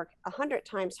have to work 100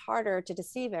 times harder to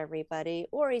deceive everybody,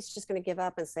 or he's just going to give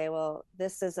up and say, well,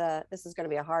 this is going to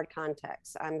be a hard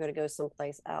context, I'm going to go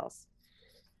someplace else.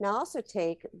 Now also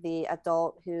take the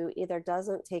adult who either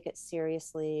doesn't take it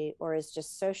seriously, or is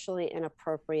just socially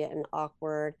inappropriate and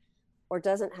awkward, or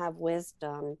doesn't have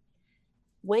wisdom.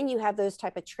 When you have those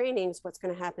type of trainings, what's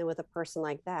going to happen with a person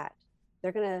like that?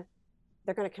 They're going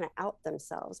to kind of out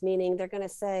themselves, meaning they're going to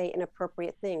say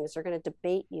inappropriate things. They're going to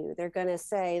debate you. They're going to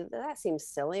say, that seems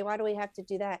silly. Why do we have to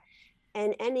do that?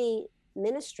 And any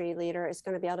ministry leader is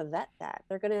going to be able to vet that.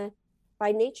 They're going to,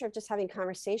 by nature of just having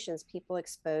conversations, people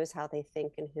expose how they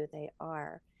think and who they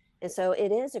are. And so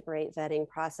it is a great vetting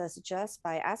process just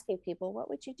by asking people, what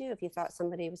would you do if you thought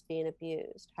somebody was being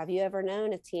abused? Have you ever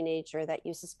known a teenager that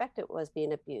you suspected was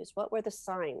being abused? What were the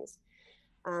signs?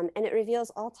 And it reveals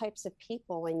all types of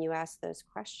people when you ask those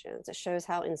questions. It shows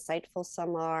how insightful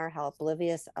some are, how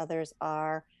oblivious others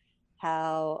are,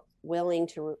 how willing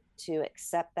to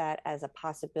accept that as a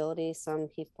possibility some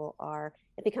people are.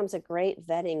 It becomes a great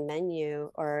vetting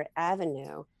menu or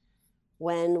avenue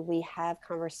when we have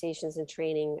conversations and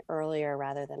training earlier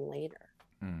rather than later.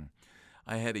 Hmm.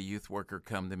 I had a youth worker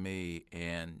come to me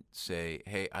and say,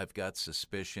 hey, I've got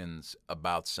suspicions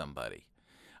about somebody.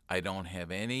 I don't have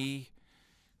any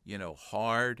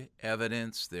hard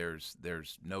evidence.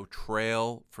 There's no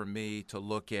trail for me to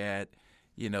look at.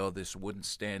 This wouldn't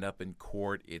stand up in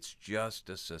court. It's just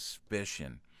a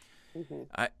suspicion.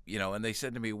 Mm-hmm. And they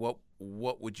said to me, what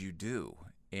would you do?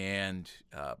 And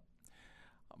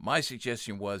my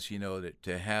suggestion was,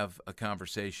 to have a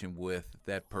conversation with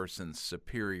that person's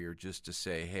superior, just to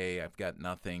say, hey, I've got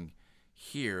nothing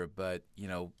here, but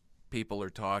people are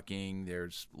talking.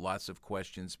 There's lots of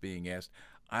questions being asked.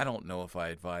 I don't know if I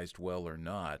advised well or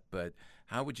not, but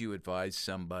how would you advise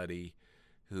somebody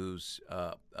who's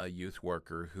a youth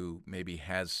worker who maybe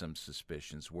has some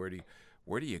suspicions? Where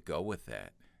do you go with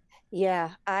that?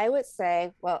 Yeah, I would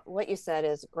say, well, what you said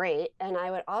is great. And I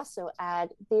would also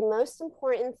add the most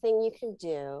important thing you can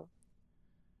do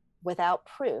without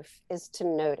proof is to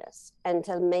notice and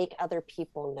to make other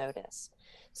people notice.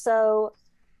 So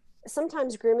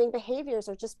sometimes grooming behaviors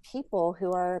are just people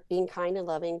who are being kind and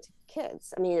loving to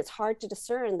kids. I mean, it's hard to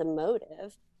discern the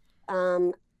motive,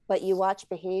 but you watch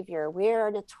behavior. We're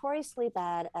notoriously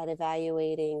bad at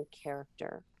evaluating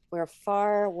character. We're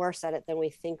far worse at it than we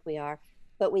think we are,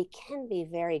 but we can be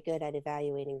very good at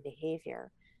evaluating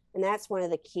behavior. And that's one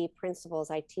of the key principles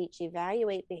I teach.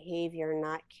 Evaluate behavior,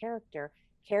 not character.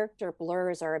 Character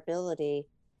blurs our ability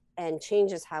and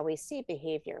changes how we see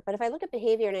behavior. But if I look at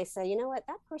behavior and I say, you know what,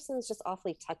 that person's just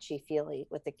awfully touchy-feely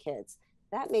with the kids,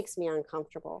 that makes me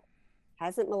uncomfortable.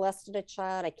 Hasn't molested a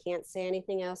child. I can't say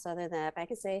anything else other than that. But I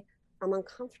can say, I'm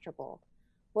uncomfortable.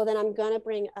 Well, then I'm going to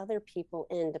bring other people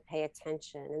in to pay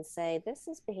attention and say, this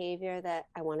is behavior that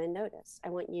I want to notice. I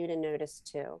want you to notice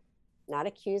too. Not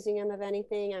accusing them of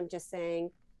anything. I'm just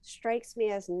saying, strikes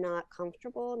me as not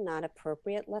comfortable, not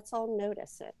appropriate. Let's all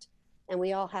notice it. And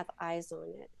we all have eyes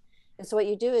on it. And so what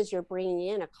you do is you're bringing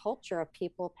in a culture of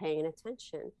people paying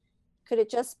attention. Could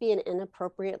it just be an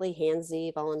inappropriately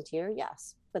handsy volunteer?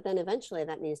 Yes. But then eventually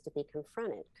that needs to be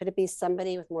confronted. Could it be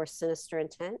somebody with more sinister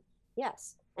intent?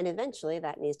 Yes. And eventually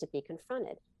that needs to be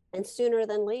confronted. And sooner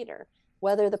than later,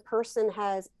 whether the person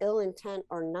has ill intent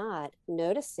or not,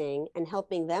 noticing and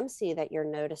helping them see that you're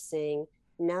noticing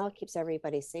now keeps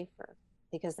everybody safer,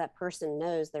 because that person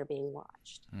knows they're being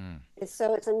watched. And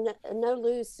so it's a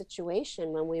no-lose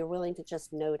situation when we are willing to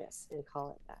just notice and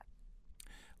call it that.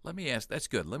 Let me ask, that's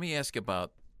good. Let me ask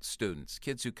about students,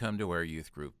 kids who come to our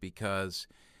youth group, because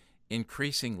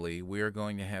increasingly we are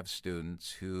going to have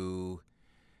students who,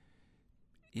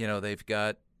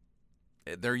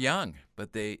 they're young,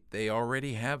 but they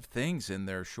already have things in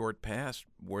their short past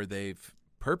where they've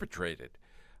perpetrated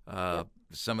Yep.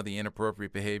 some of the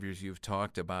inappropriate behaviors you've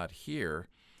talked about here.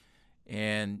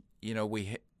 And,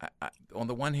 on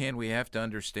the one hand, we have to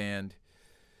understand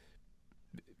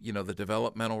the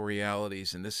developmental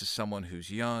realities, and this is someone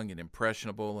who's young and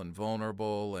impressionable and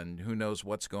vulnerable, and who knows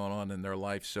what's going on in their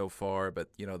life so far, but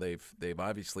they've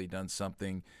obviously done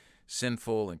something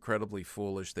sinful, incredibly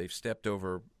foolish. They've stepped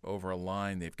over a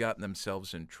line. They've gotten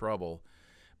themselves in trouble.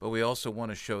 But we also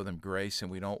want to show them grace, and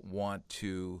we don't want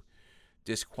to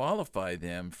disqualify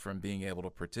them from being able to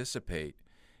participate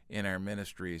in our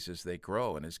ministries as they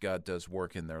grow and as God does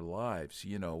work in their lives.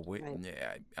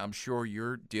 Right. I'm sure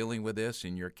you're dealing with this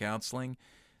in your counseling.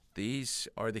 These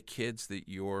are the kids that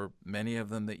many of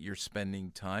them that you're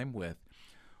spending time with.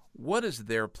 What is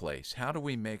their place? How do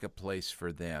we make a place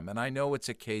for them? And I know it's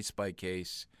a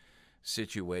case-by-case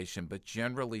situation, but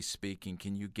generally speaking,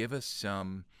 can you give us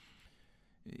some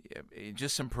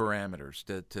parameters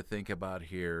to think about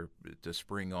here, to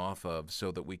spring off of,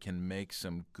 so that we can make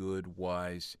some good,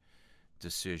 wise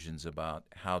decisions about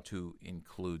how to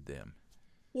include them?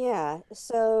 Yeah.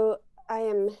 So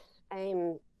I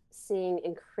am seeing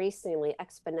increasingly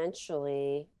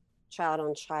exponentially child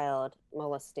on child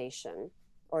molestation,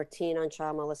 or teen on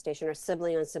child molestation, or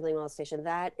sibling on sibling molestation.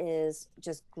 That is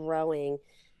just growing.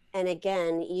 And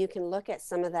again, you can look at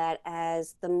some of that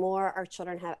as the more our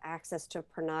children have access to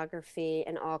pornography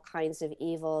and all kinds of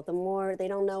evil, the more they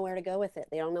don't know where to go with it.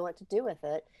 They don't know what to do with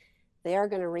it. They are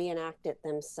going to reenact it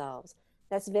themselves.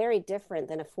 That's very different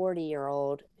than a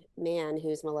 40-year-old man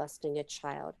who's molesting a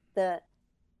child. The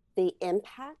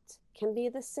impact can be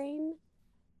the same,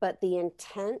 but the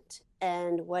intent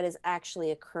and what is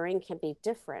actually occurring can be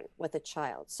different with a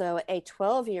child. So a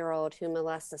 12-year-old who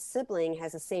molests a sibling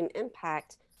has the same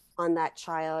impact on that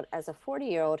child as a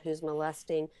 40-year-old who's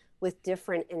molesting, with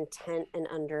different intent and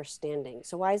understanding.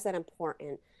 So why is that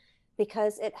important?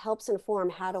 Because it helps inform,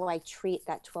 how do I treat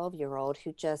that 12-year-old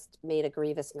who just made a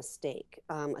grievous mistake,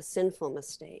 a sinful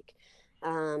mistake?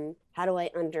 How do I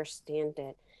understand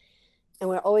it? And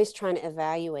we're always trying to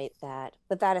evaluate that.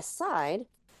 But that aside,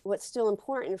 what's still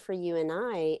important for you and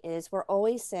I is we're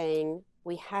always saying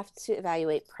we have to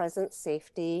evaluate present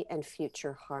safety and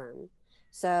future harm.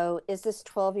 So is this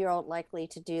 12-year-old likely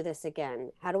to do this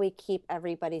again? How do we keep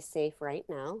everybody safe right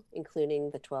now,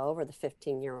 including the 12 or the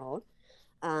 15-year-old?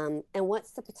 And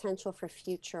what's the potential for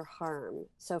future harm?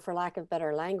 So for lack of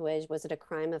better language, was it a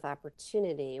crime of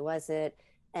opportunity? Was it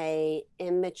a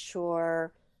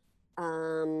immature,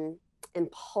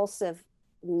 impulsive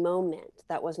moment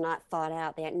that was not thought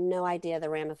out? They had no idea the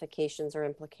ramifications or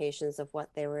implications of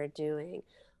what they were doing.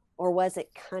 Or was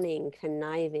it cunning,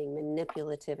 conniving,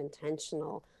 manipulative,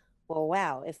 intentional? Well,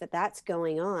 wow, if that's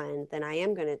going on, then I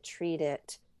am going to treat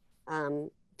it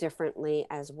differently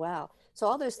as well. So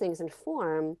all those things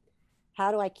inform,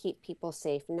 how do I keep people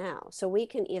safe now? So we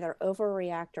can either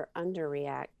overreact or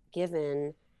underreact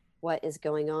given what is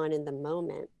going on in the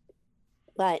moment.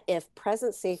 But if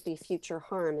present safety, future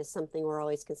harm is something we're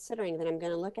always considering, then I'm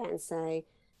going to look at and say,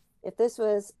 if this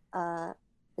was an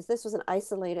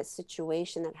isolated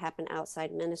situation that happened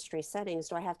outside ministry settings,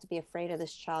 do I have to be afraid of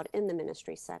this child in the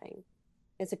ministry setting?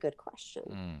 It's a good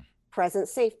question. Present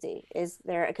safety, is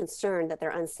there a concern that they're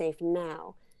unsafe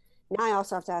now? Now I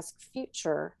also have to ask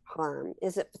future harm.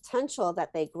 Is it potential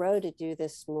that they grow to do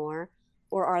this more,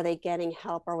 or are they getting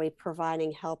help? Are we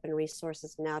providing help and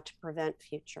resources now to prevent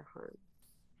future harm?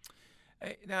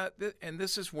 And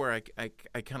this is where I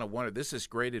kind of wonder, this is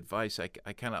great advice.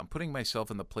 I'm putting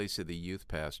myself in the place of the youth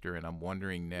pastor, and I'm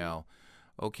wondering now,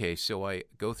 okay, so I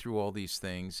go through all these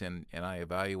things and I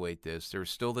evaluate this. There's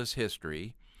still this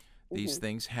history. These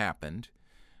things happened,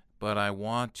 but I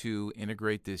want to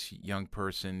integrate this young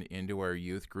person into our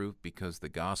youth group because the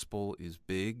gospel is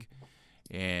big,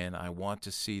 and I want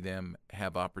to see them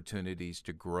have opportunities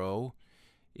to grow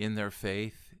in their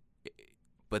faith.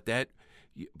 But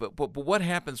what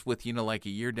happens with, like a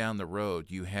year down the road,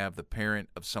 you have the parent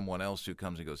of someone else who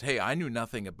comes and goes, hey, I knew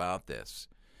nothing about this,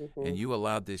 and you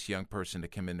allowed this young person to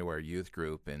come into our youth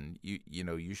group, and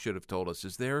you should have told us.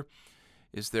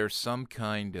 Is there some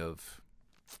kind of,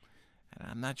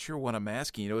 I'm not sure what I'm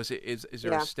asking, is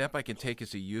there a step I can take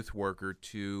as a youth worker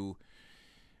to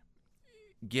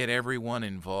get everyone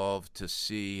involved to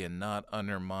see and not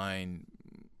undermine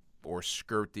or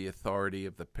skirt the authority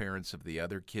of the parents of the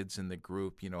other kids in the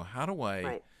group? How do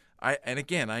I And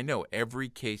again, I know every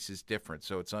case is different,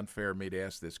 so it's unfair of me to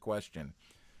ask this question.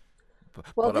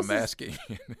 But I'm asking.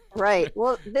 Right.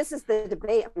 Well, this is the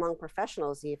debate among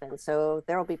professionals even. So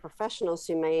there will be professionals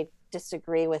who may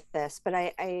disagree with this, but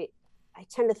I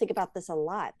tend to think about this a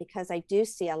lot because I do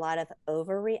see a lot of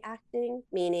overreacting,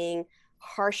 meaning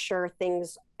harsher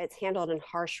things, it's handled in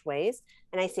harsh ways.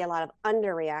 And I see a lot of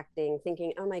underreacting,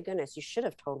 thinking, oh my goodness, you should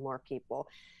have told more people.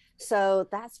 So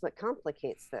that's what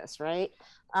complicates this, right?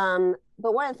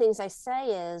 But one of the things I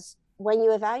say is when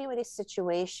you evaluate a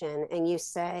situation and you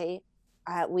say,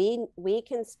 we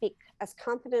can speak as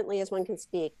confidently as one can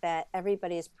speak that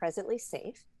everybody is presently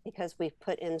safe because we've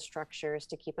put in structures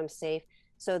to keep them safe.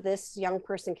 So this young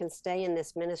person can stay in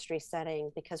this ministry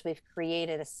setting because we've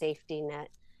created a safety net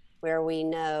where we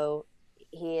know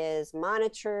he is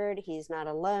monitored, he's not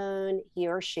alone, he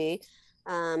or she.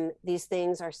 These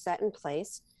things are set in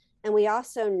place. And we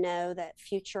also know that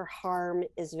future harm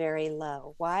is very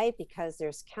low. Why? Because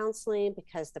there's counseling,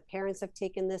 because the parents have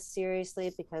taken this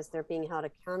seriously, because they're being held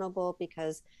accountable,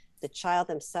 because the child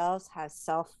themselves has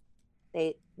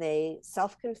they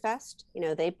self-confessed,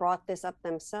 they brought this up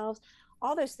themselves.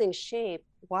 All those things shape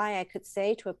why I could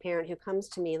say to a parent who comes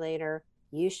to me later,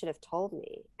 you should have told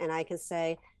me. And I can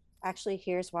say, actually,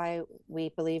 here's why we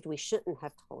believed we shouldn't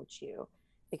have told you,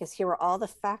 because here were all the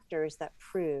factors that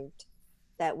proved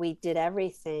that we did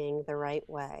everything the right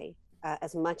way,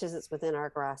 as much as it's within our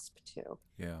grasp too.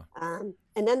 Yeah.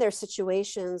 And then there's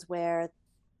situations where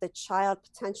the child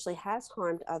potentially has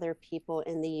harmed other people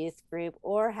in the youth group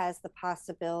or has the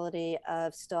possibility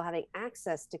of still having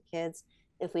access to kids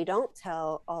if we don't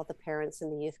tell all the parents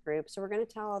in the youth group. So we're going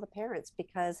to tell all the parents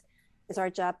because it's our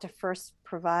job to first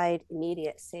provide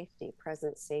immediate safety,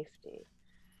 present safety.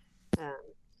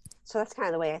 So that's kind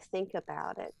of the way I think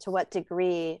about it. To what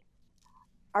degree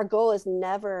our goal is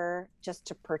never just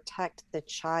to protect the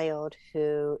child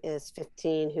who is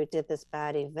 15 who did this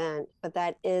bad event, but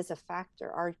that is a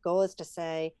factor. Our goal is to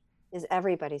say, is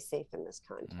everybody safe in this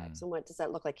context? And what does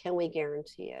that look like? Can we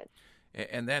guarantee it?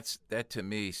 And that to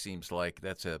me seems like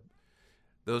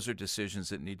those are decisions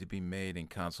that need to be made in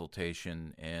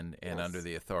consultation and yes, under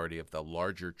the authority of the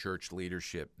larger church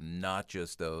leadership, not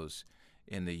just those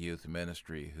in the youth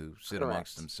ministry who sit Correct.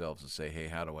 Amongst themselves and say, hey,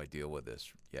 how do I deal with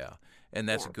this? Yeah. And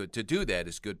that's to do that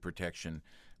is good protection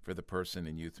for the person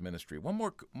in youth ministry. One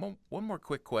more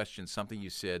quick question, something you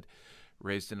said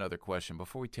raised another question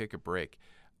before we take a break.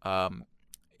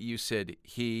 You said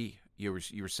you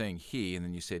were saying he, and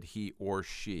then you said he or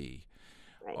she.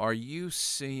 Right. Are you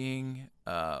seeing,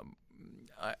 I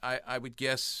would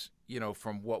guess,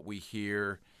 from what we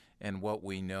hear and what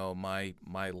we know, my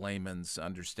layman's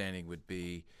understanding would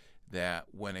be that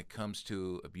when it comes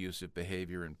to abusive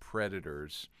behavior and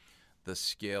predators, the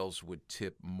scales would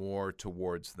tip more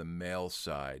towards the male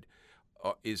side.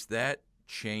 Is that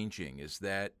changing? Is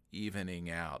that evening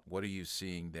out? What are you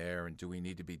seeing there? And do we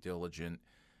need to be diligent,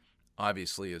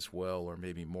 obviously, as well, or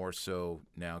maybe more so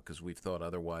now because we've thought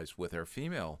otherwise with our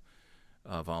female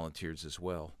volunteers as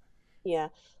well? Yeah.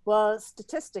 Well,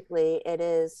 statistically,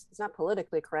 it's not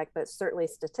politically correct, but certainly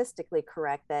statistically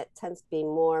correct that it tends to be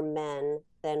more men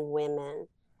than women.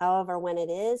 However, when it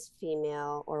is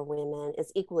female or women,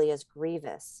 it's equally as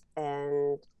grievous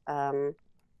and,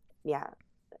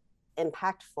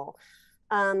 impactful.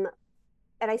 And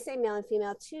I say male and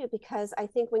female too, because I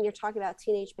think when you're talking about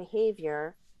teenage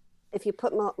behavior, if you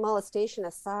put molestation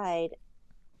aside,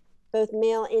 both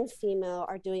male and female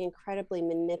are doing incredibly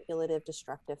manipulative,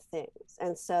 destructive things.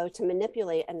 And so to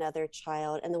manipulate another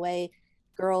child, and the way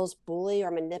girls bully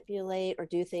or manipulate or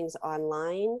do things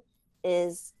online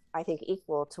is, I think,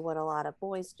 equal to what a lot of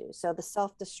boys do. So the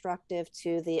self-destructive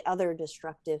to the other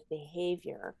destructive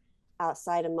behavior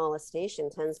outside of molestation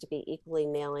tends to be equally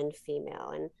male and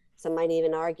female. And some might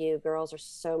even argue girls are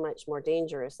so much more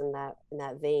dangerous in that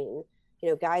vein.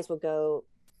 Guys will go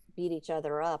beat each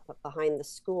other up behind the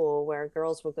school, where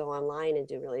girls will go online and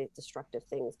do really destructive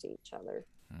things to each other.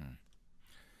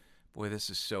 Boy, this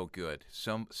is so good.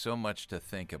 So much to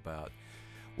think about.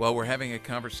 Well, we're having a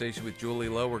conversation with Julie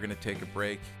Lowe. We're going to take a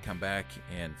break, come back,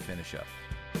 and finish up.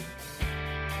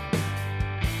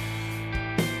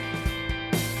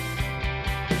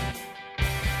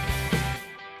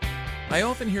 I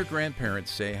often hear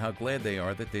grandparents say how glad they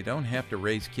are that they don't have to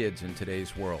raise kids in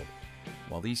today's world.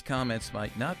 While these comments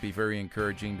might not be very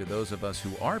encouraging to those of us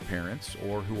who are parents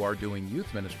or who are doing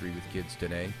youth ministry with kids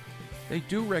today, they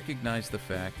do recognize the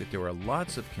fact that there are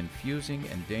lots of confusing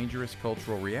and dangerous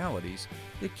cultural realities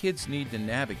that kids need to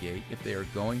navigate if they are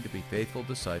going to be faithful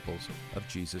disciples of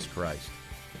Jesus Christ.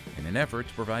 In an effort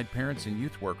to provide parents and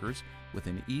youth workers with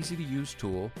an easy-to-use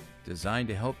tool designed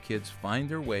to help kids find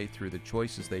their way through the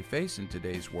choices they face in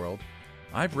today's world,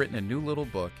 I've written a new little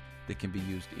book that can be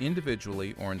used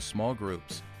individually or in small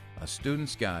groups, A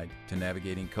Student's Guide to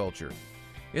Navigating Culture.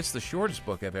 It's the shortest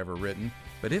book I've ever written,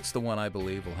 but it's the one I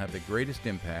believe will have the greatest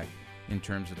impact in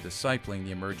terms of discipling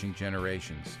the emerging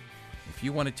generations. If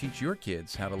you want to teach your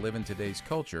kids how to live in today's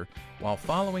culture while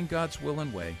following God's will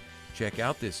and way, check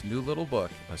out this new little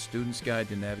book, A Student's Guide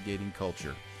to Navigating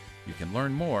Culture. You can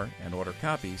learn more and order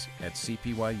copies at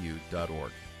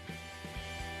cpyu.org.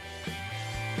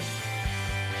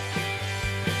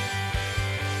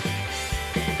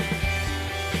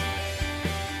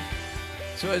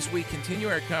 So as we continue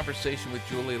our conversation with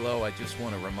Julie Lowe, I just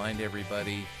want to remind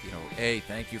everybody, A,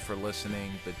 thank you for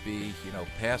listening, but B,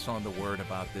 pass on the word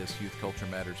about this Youth Culture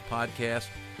Matters podcast.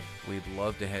 We'd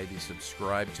love to have you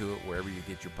subscribe to it wherever you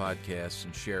get your podcasts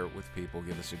and share it with people.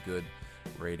 Give us a good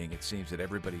rating. It seems that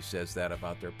everybody says that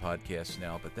about their podcasts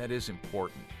now, but that is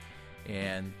important.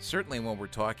 And certainly when we're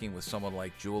talking with someone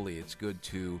like Julie, it's good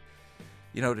to,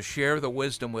 to share the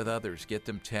wisdom with others, get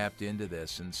them tapped into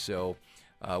this. And so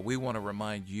we want to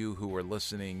remind you who are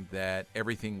listening that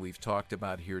everything we've talked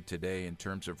about here today in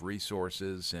terms of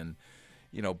resources and,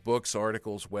 books,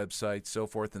 articles, websites, so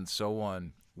forth and so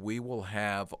on, we will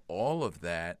have all of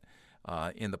that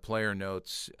in the player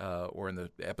notes or in the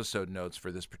episode notes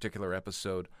for this particular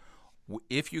episode.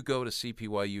 If you go to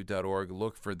cpyu.org,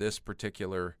 look for this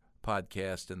particular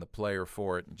podcast and the player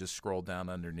for it, and just scroll down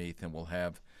underneath, and we'll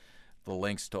have the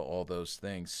links to all those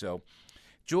things. So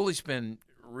Julie's been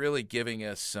really giving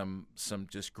us some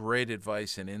just great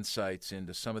advice and insights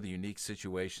into some of the unique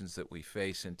situations that we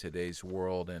face in today's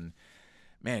world. And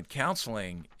man,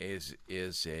 counseling is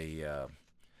a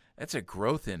that's a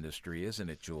growth industry, isn't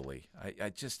it, Julie? I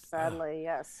just sadly,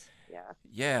 yes,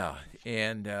 yeah,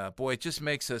 and boy, it just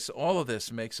makes us, all of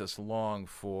this makes us long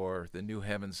for the new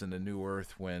heavens and the new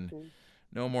earth when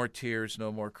no more tears,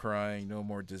 no more crying, no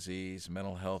more disease,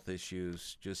 mental health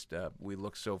issues. Just we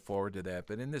look so forward to that.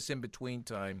 But in this in-between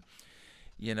time,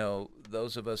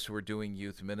 those of us who are doing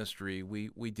youth ministry,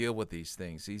 we deal with these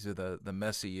things. These are the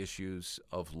messy issues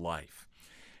of life.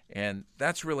 And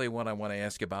that's really what I want to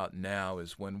ask about now,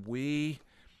 is when we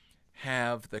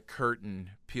have the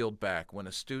curtain peeled back, when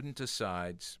a student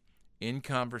decides in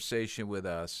conversation with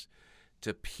us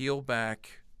to peel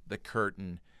back the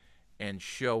curtain and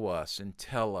show us and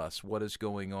tell us what is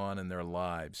going on in their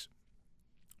lives,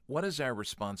 what is our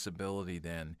responsibility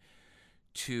then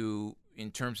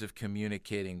in terms of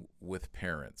communicating with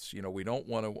parents? We don't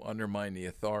want to undermine the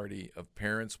authority of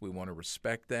parents. We want to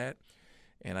respect that.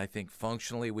 And I think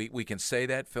functionally, we can say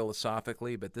that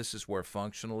philosophically, but this is where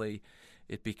functionally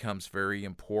it becomes very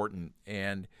important.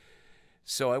 And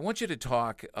so I want you to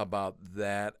talk about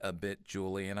that a bit,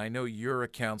 Julie. And I know you're a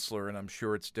counselor, and I'm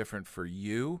sure it's different for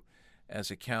you as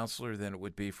a counselor than it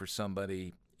would be for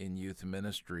somebody in youth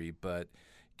ministry. But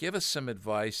give us some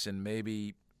advice, and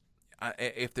maybe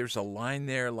if there's a line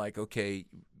there, like, okay,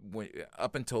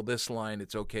 up until this line,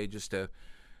 it's okay just to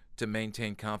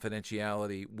maintain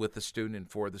confidentiality with the student and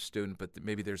for the student, but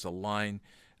maybe there's a line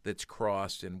that's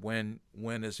crossed, and when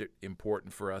is it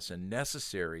important for us and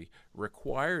necessary,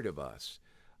 required of us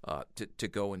to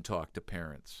go and talk to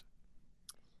parents?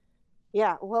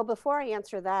 Yeah, well, before I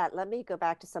answer that, let me go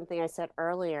back to something I said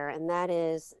earlier, and that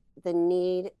is the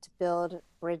need to build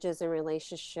bridges and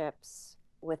relationships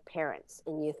with parents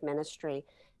in youth ministry.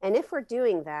 And if we're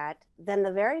doing that, then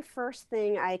the very first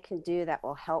thing I can do that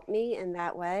will help me in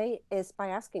that way is by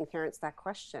asking parents that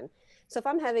question. So if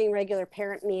I'm having regular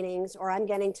parent meetings, or I'm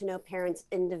getting to know parents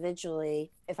individually,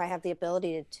 if I have the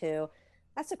ability to,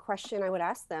 that's a question I would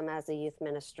ask them as a youth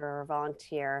minister or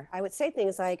volunteer. I would say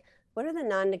things like, what are the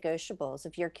non-negotiables?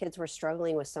 If your kids were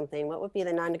struggling with something, what would be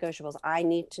the non-negotiables? I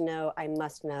need to know, I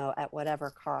must know at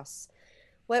whatever costs.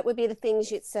 What would be the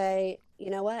things you'd say, you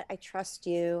know what, I trust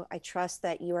you. I trust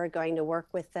that you are going to work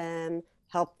with them,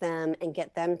 help them, and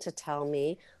get them to tell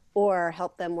me, or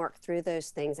help them work through those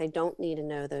things. I don't need to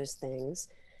know those things.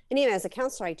 And even as a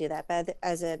counselor, I do that. But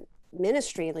as a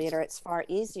ministry leader, it's far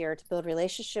easier to build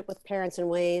relationship with parents in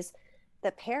ways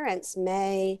that parents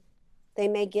may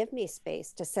give me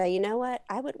space to say, you know what,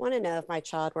 I would want to know if my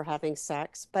child were having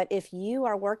sex. But if you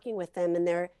are working with them and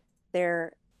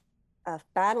they're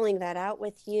battling that out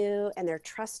with you, and they're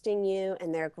trusting you,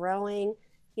 and they're growing,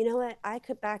 you know what, I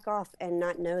could back off and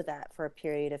not know that for a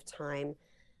period of time.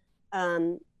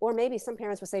 Or maybe some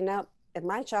parents would say, no, if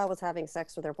my child was having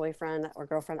sex with their boyfriend or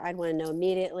girlfriend, I'd want to know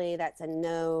immediately. That's a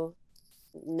no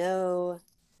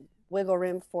wiggle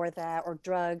room for that. Or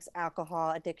drugs,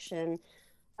 alcohol, addiction.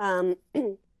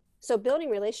 So building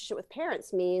relationship with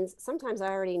parents means sometimes I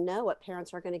already know what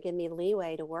parents are going to give me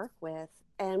leeway to work with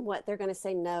and what they're going to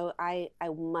say, no, I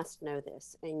must know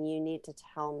this and you need to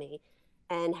tell me.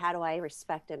 And how do I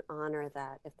respect and honor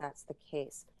that if that's the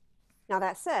case? Now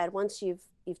that said, once you've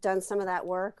done some of that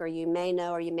work, or you may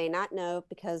know or you may not know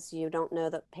because you don't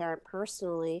know the parent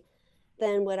personally,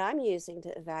 then what I'm using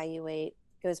to evaluate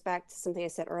goes back to something I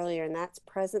said earlier, and that's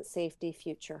present safety,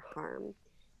 future harm.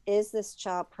 Is this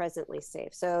child presently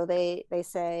safe? So they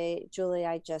say, Julie,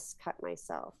 I just cut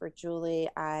myself, or Julie,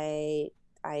 I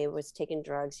was taking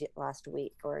drugs last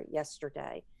week or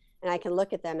yesterday. And I can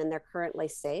look at them and they're currently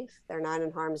safe. They're not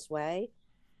in harm's way.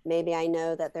 Maybe I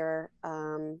know that they're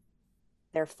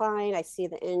fine. I see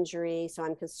the injury, so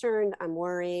I'm concerned, I'm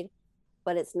worried,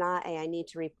 but it's not I need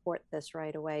to report this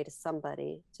right away to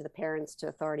somebody, to the parents, to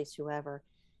authorities, whoever.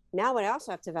 Now, what I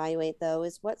also have to evaluate, though,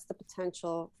 is what's the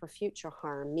potential for future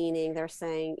harm? Meaning they're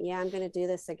saying, yeah, I'm going to do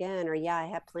this again, or yeah, I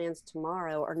have plans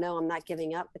tomorrow, or no, I'm not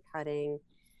giving up the cutting.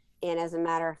 And as a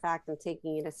matter of fact, I'm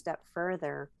taking it a step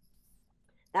further.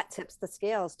 That tips the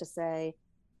scales to say,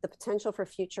 the potential for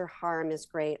future harm is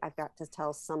great. I've got to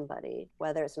tell somebody,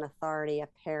 whether it's an authority, a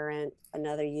parent,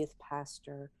 another youth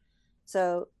pastor.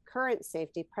 So current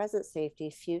safety, present safety,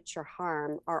 future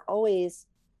harm are always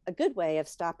a good way of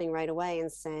stopping right away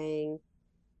and saying,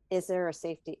 is there a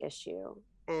safety issue?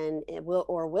 And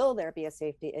will there be a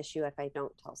safety issue if I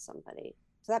don't tell somebody?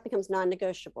 So that becomes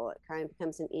non-negotiable. It kind of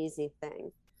becomes an easy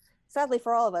thing. Sadly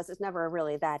for all of us, it's never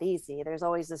really that easy. There's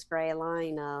always this gray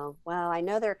line of, well, I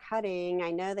know they're cutting. I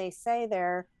know they say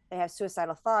they have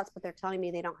suicidal thoughts, but they're telling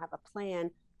me they don't have a plan.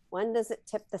 When does it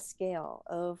tip the scale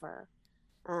over?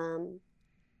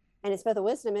 And it's both a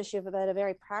wisdom issue, but a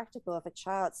very practical. If a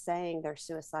child's saying they're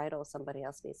suicidal, somebody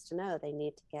else needs to know. They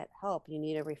need to get help. You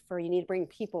need to refer. You need to bring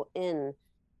people in,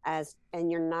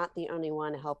 and you're not the only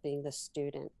one helping the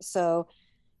student. So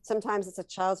sometimes it's a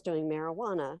child's doing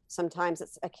marijuana. Sometimes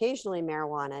it's occasionally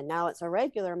marijuana. Now it's a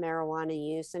regular marijuana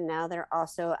use, and now they're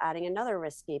also adding another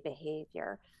risky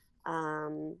behavior,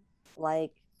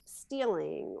 like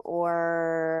stealing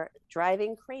or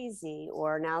driving crazy,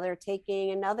 or now they're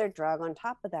taking another drug on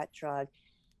top of that drug.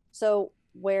 So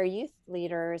where youth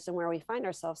leaders and where we find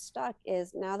ourselves stuck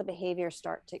is now the behaviors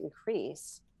start to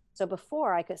increase. So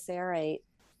before I could say, all right,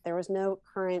 there was no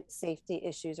current safety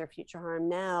issues or future harm.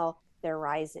 Now they're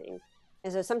rising.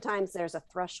 And so sometimes there's a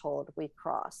threshold we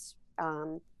cross.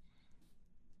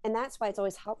 And that's why it's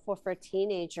always helpful for a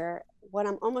teenager. What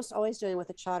I'm almost always doing with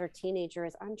a child or teenager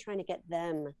is I'm trying to get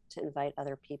them to invite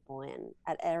other people in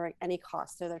at any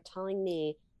cost. So they're telling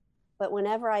me, but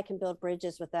whenever I can build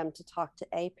bridges with them to talk to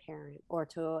a parent or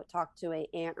to talk to an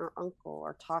aunt or uncle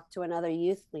or talk to another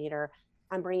youth leader,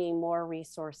 I'm bringing more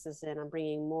resources in. I'm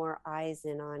bringing more eyes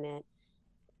in on it.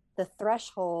 The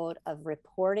threshold of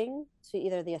reporting to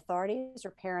either the authorities or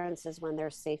parents is when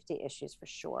there's safety issues for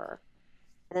sure.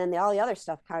 And then all the other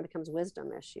stuff kind of becomes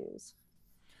wisdom issues.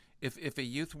 If a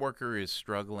youth worker is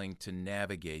struggling to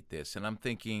navigate this, and I'm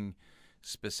thinking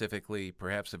specifically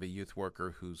perhaps of a youth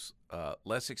worker who's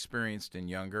less experienced and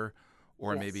younger,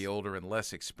 or Yes. maybe older and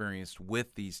less experienced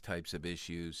with these types of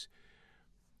issues,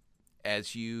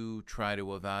 as you try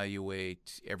to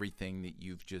evaluate everything that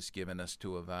you've just given us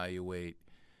to evaluate,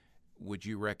 would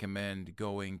you recommend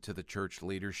going to the church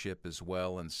leadership as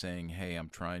well and saying, hey, I'm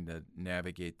trying to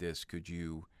navigate this. Could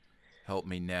you help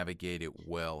me navigate it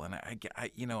well? And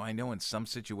I know in some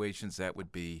situations that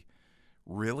would be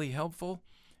really helpful.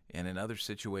 And in other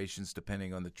situations,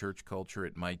 depending on the church culture,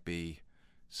 it might be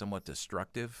somewhat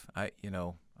destructive.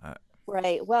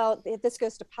 Right. Well, this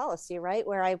goes to policy, right?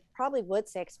 Where I probably would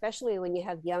say, especially when you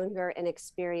have younger and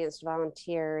experienced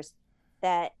volunteers,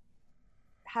 that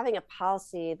having a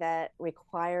policy that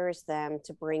requires them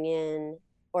to bring in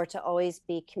or to always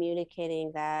be communicating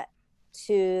that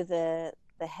to the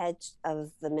head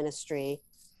of the ministry,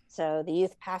 so the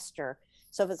youth pastor.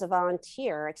 So if it's a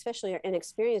volunteer, especially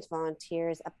inexperienced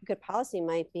volunteers, a good policy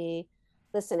might be,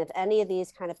 listen, if any of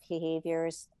these kind of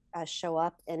behaviors show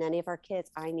up in any of our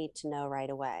kids, I need to know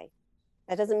right away.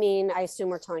 That doesn't mean I assume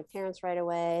we're telling parents right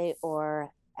away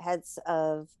or heads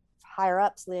of higher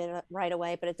ups right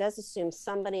away, but it does assume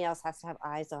somebody else has to have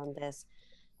eyes on this,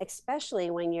 especially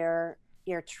when you're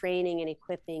training and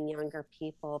equipping younger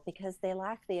people, because they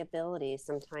lack the ability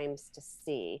sometimes to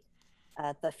see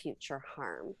the future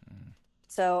harm.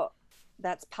 So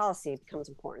that's policy becomes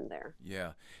important there.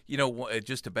 Yeah.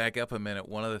 Just to back up a minute,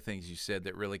 one of the things you said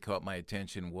that really caught my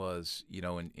attention was,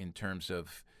 in terms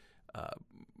of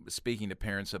speaking to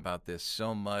parents about this,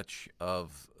 so much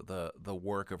of the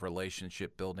work of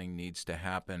relationship building needs to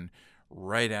happen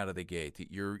right out of the gate.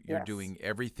 That you're Yes. doing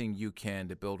everything you can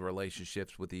to build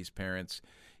relationships with these parents,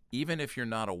 even if you're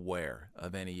not aware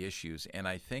of any issues. And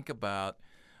I think about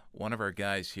one of our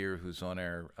guys here who's on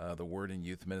our the Word in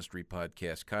Youth Ministry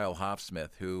podcast, Kyle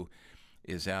Hoffsmith, who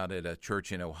is out at a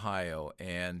church in Ohio.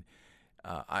 And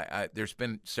there's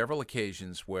been several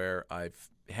occasions where I've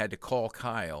had to call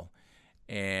Kyle,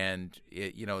 and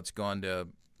it's gone to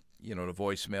to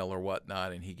voicemail or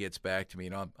whatnot, and he gets back to me,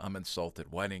 and I'm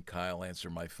insulted. Why didn't Kyle answer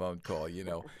my phone call?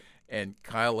 And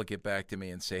Kyle will get back to me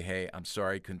and say, hey, I'm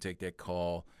sorry I couldn't take that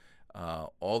call.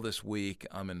 All this week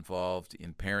I'm involved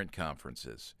in parent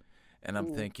conferences. And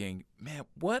I'm thinking, man,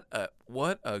 what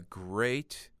a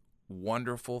great,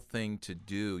 wonderful thing to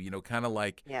do. Kind of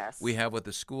like Yes. we have with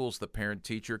the schools, the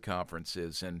parent-teacher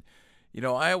conferences. And,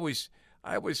 I always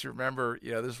remember,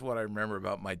 this is what I remember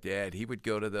about my dad. He would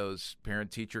go to those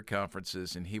parent-teacher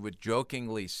conferences, and he would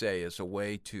jokingly say, as a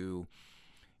way to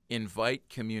invite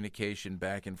communication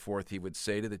back and forth, he would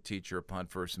say to the teacher upon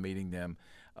first meeting them,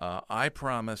 I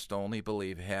promise to only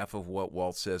believe half of what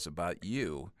Walt says about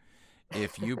you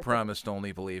if you promise to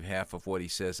only believe half of what he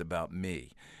says about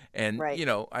me. And, Right.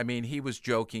 he was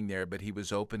joking there, but he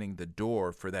was opening the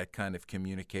door for that kind of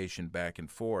communication back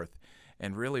and forth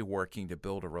and really working to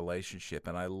build a relationship.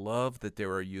 And I love that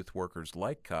there are youth workers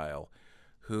like Kyle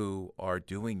who are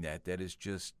doing that. That is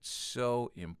just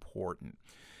so important.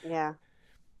 Yeah.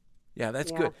 Yeah,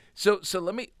 that's Yeah. good. So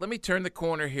let me turn the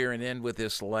corner here and end with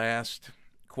this last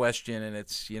question, and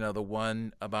it's the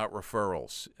one about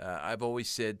referrals. I've always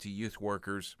said to youth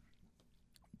workers,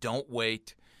 don't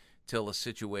wait till a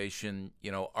situation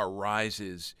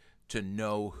arises to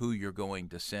know who you're going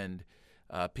to send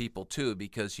people to,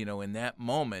 because in that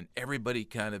moment everybody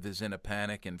kind of is in a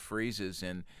panic and freezes,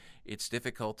 and it's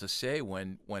difficult to say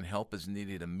when help is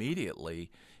needed immediately.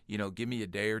 Give me a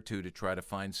day or two to try to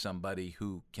find somebody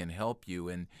who can help you.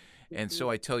 And so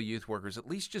I tell youth workers, at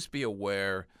least just be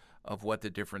aware of what the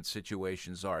different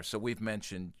situations are. So we've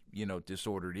mentioned,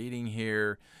 disordered eating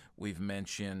here. We've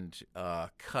mentioned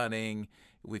cutting.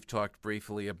 We've talked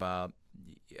briefly about,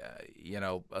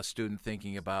 a student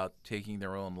thinking about taking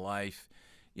their own life.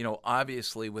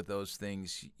 Obviously with those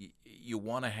things, you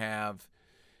want to have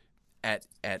at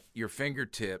your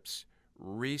fingertips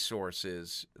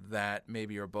resources that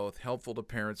maybe are both helpful to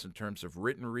parents in terms of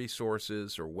written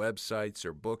resources or websites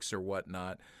or books or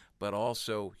whatnot, but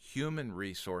also human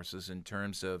resources in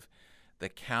terms of the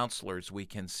counselors we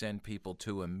can send people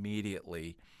to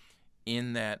immediately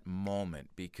in that moment.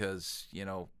 Because,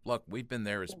 look, we've been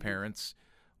there as parents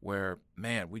where,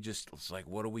 man, it's like,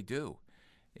 what do we do?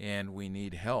 And we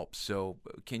need help. So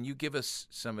can you give us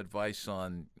some advice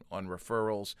on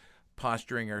referrals,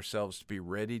 posturing ourselves to be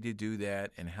ready to do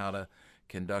that, and how to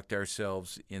conduct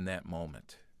ourselves in that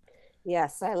moment?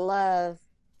 Yes, I love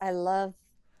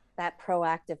that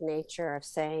proactive nature of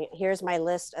saying, here's my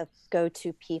list of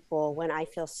go-to people when I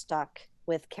feel stuck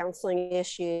with counseling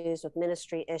issues, with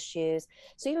ministry issues.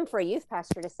 So even for a youth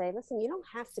pastor to say, listen, you don't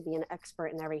have to be an expert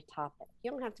in every topic.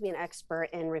 You don't have to be an expert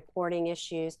in reporting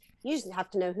issues. You just have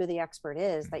to know who the expert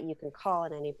is that you can call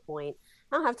at any point.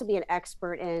 I don't have to be an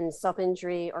expert in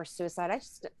self-injury or suicide. I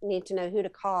just need to know who to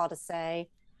call to say,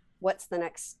 what's the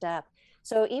next step?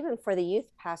 So even for the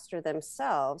youth pastor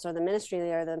themselves or the ministry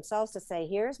leader themselves to say,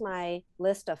 here's my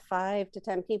list of 5 to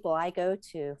 10 people I go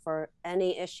to for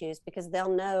any issues, because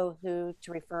they'll know who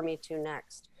to refer me to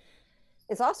next.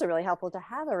 It's also really helpful to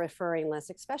have a referring list,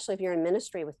 especially if you're in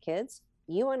ministry with kids.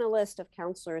 You want a list of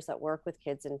counselors that work with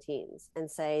kids and teens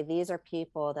and say, these are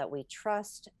people that we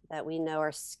trust, that we know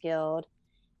are skilled.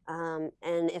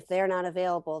 And if they're not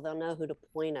available, they'll know who to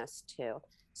point us to.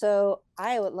 So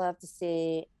I would love to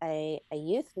see a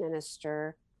youth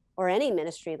minister or any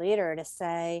ministry leader to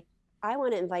say, I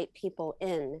want to invite people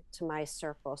in to my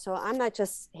circle. So I'm not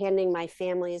just handing my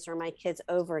families or my kids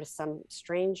over to some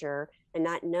stranger and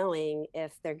not knowing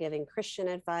if they're giving Christian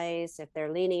advice, if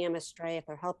they're leading them astray, if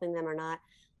they're helping them or not.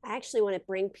 I actually want to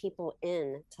bring people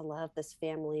in to love this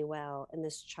family well and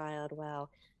this child well.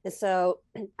 And so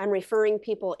I'm referring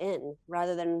people in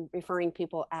rather than referring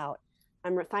people out.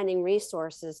 I'm finding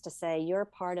resources to say, you're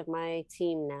part of my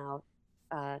team now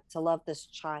to love this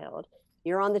child.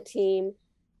 You're on the team.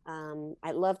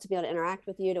 I'd love to be able to interact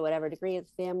with you to whatever degree the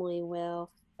family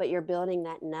will, but you're building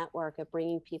that network of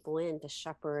bringing people in to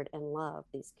shepherd and love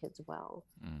these kids well.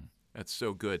 That's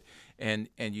so good. And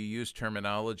you use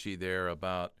terminology there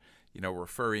about,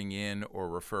 referring in or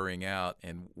referring out,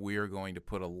 and we're going to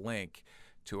put a link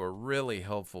to a really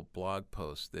helpful blog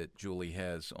post that Julie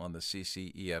has on the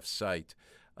CCEF site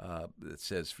that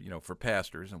says, for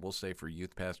pastors, and we'll say for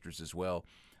youth pastors as well,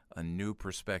 a new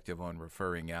perspective on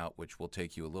referring out, which will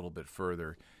take you a little bit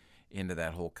further into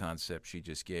that whole concept she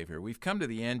just gave here. We've come to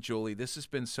the end, Julie. This has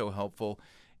been so helpful.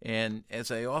 And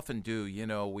as I often do,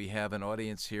 we have an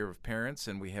audience here of parents,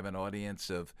 and we have an audience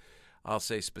of, I'll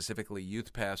say specifically,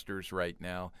 youth pastors right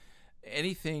now.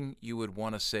 Anything you would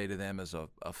want to say to them as a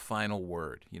final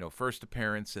word, first to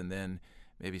parents and then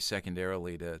maybe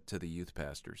secondarily to the youth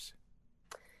pastors?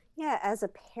 Yeah, as a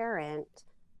parent,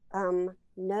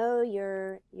 know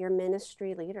your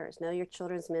ministry leaders, know your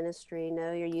children's ministry,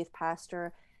 know your youth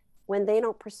pastor. When they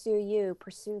don't pursue you,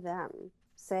 pursue them.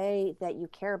 Say that you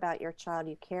care about your child,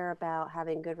 you care about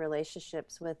having good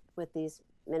relationships with these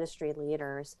ministry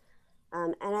leaders.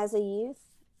 And as a youth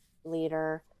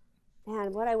leader,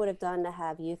 man, what I would have done to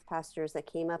have youth pastors that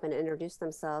came up and introduced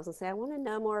themselves and say, I want to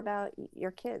know more about your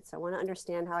kids. I want to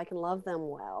understand how I can love them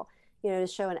well, to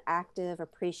show an active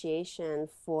appreciation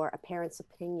for a parent's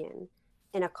opinion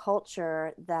in a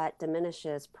culture that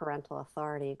diminishes parental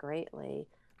authority greatly.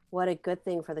 What a good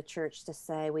thing for the church to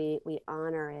say we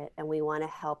honor it and we want to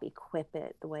help equip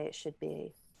it the way it should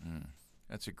be.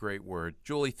 That's a great word.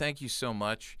 Julie, thank you so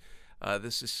much.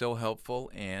 This is so helpful,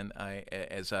 and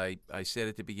as I said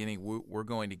at the beginning, we're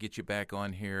going to get you back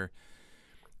on here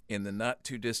in the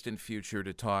not-too-distant future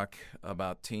to talk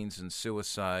about teens and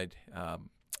suicide.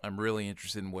 I'm really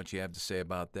interested in what you have to say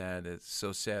about that. It's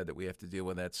so sad that we have to deal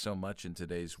with that so much in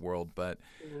today's world, but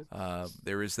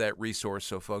there is that resource,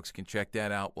 so folks can check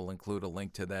that out. We'll include a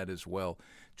link to that as well.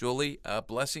 Julie,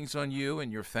 blessings on you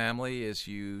and your family as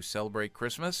you celebrate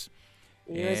Christmas.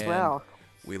 You as well.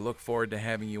 We look forward to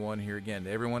having you on here again.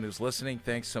 To everyone who's listening,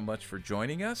 thanks so much for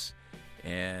joining us,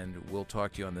 and we'll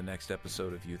talk to you on the next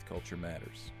episode of Youth Culture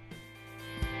Matters.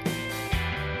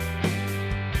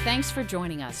 Thanks for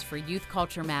joining us for Youth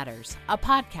Culture Matters, a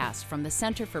podcast from the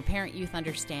Center for Parent-Youth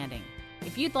Understanding.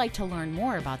 If you'd like to learn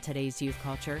more about today's youth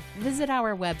culture, visit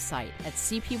our website at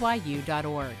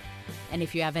cpyu.org. And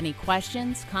if you have any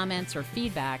questions, comments, or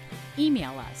feedback,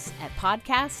 email us at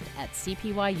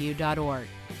podcast@cpyu.org.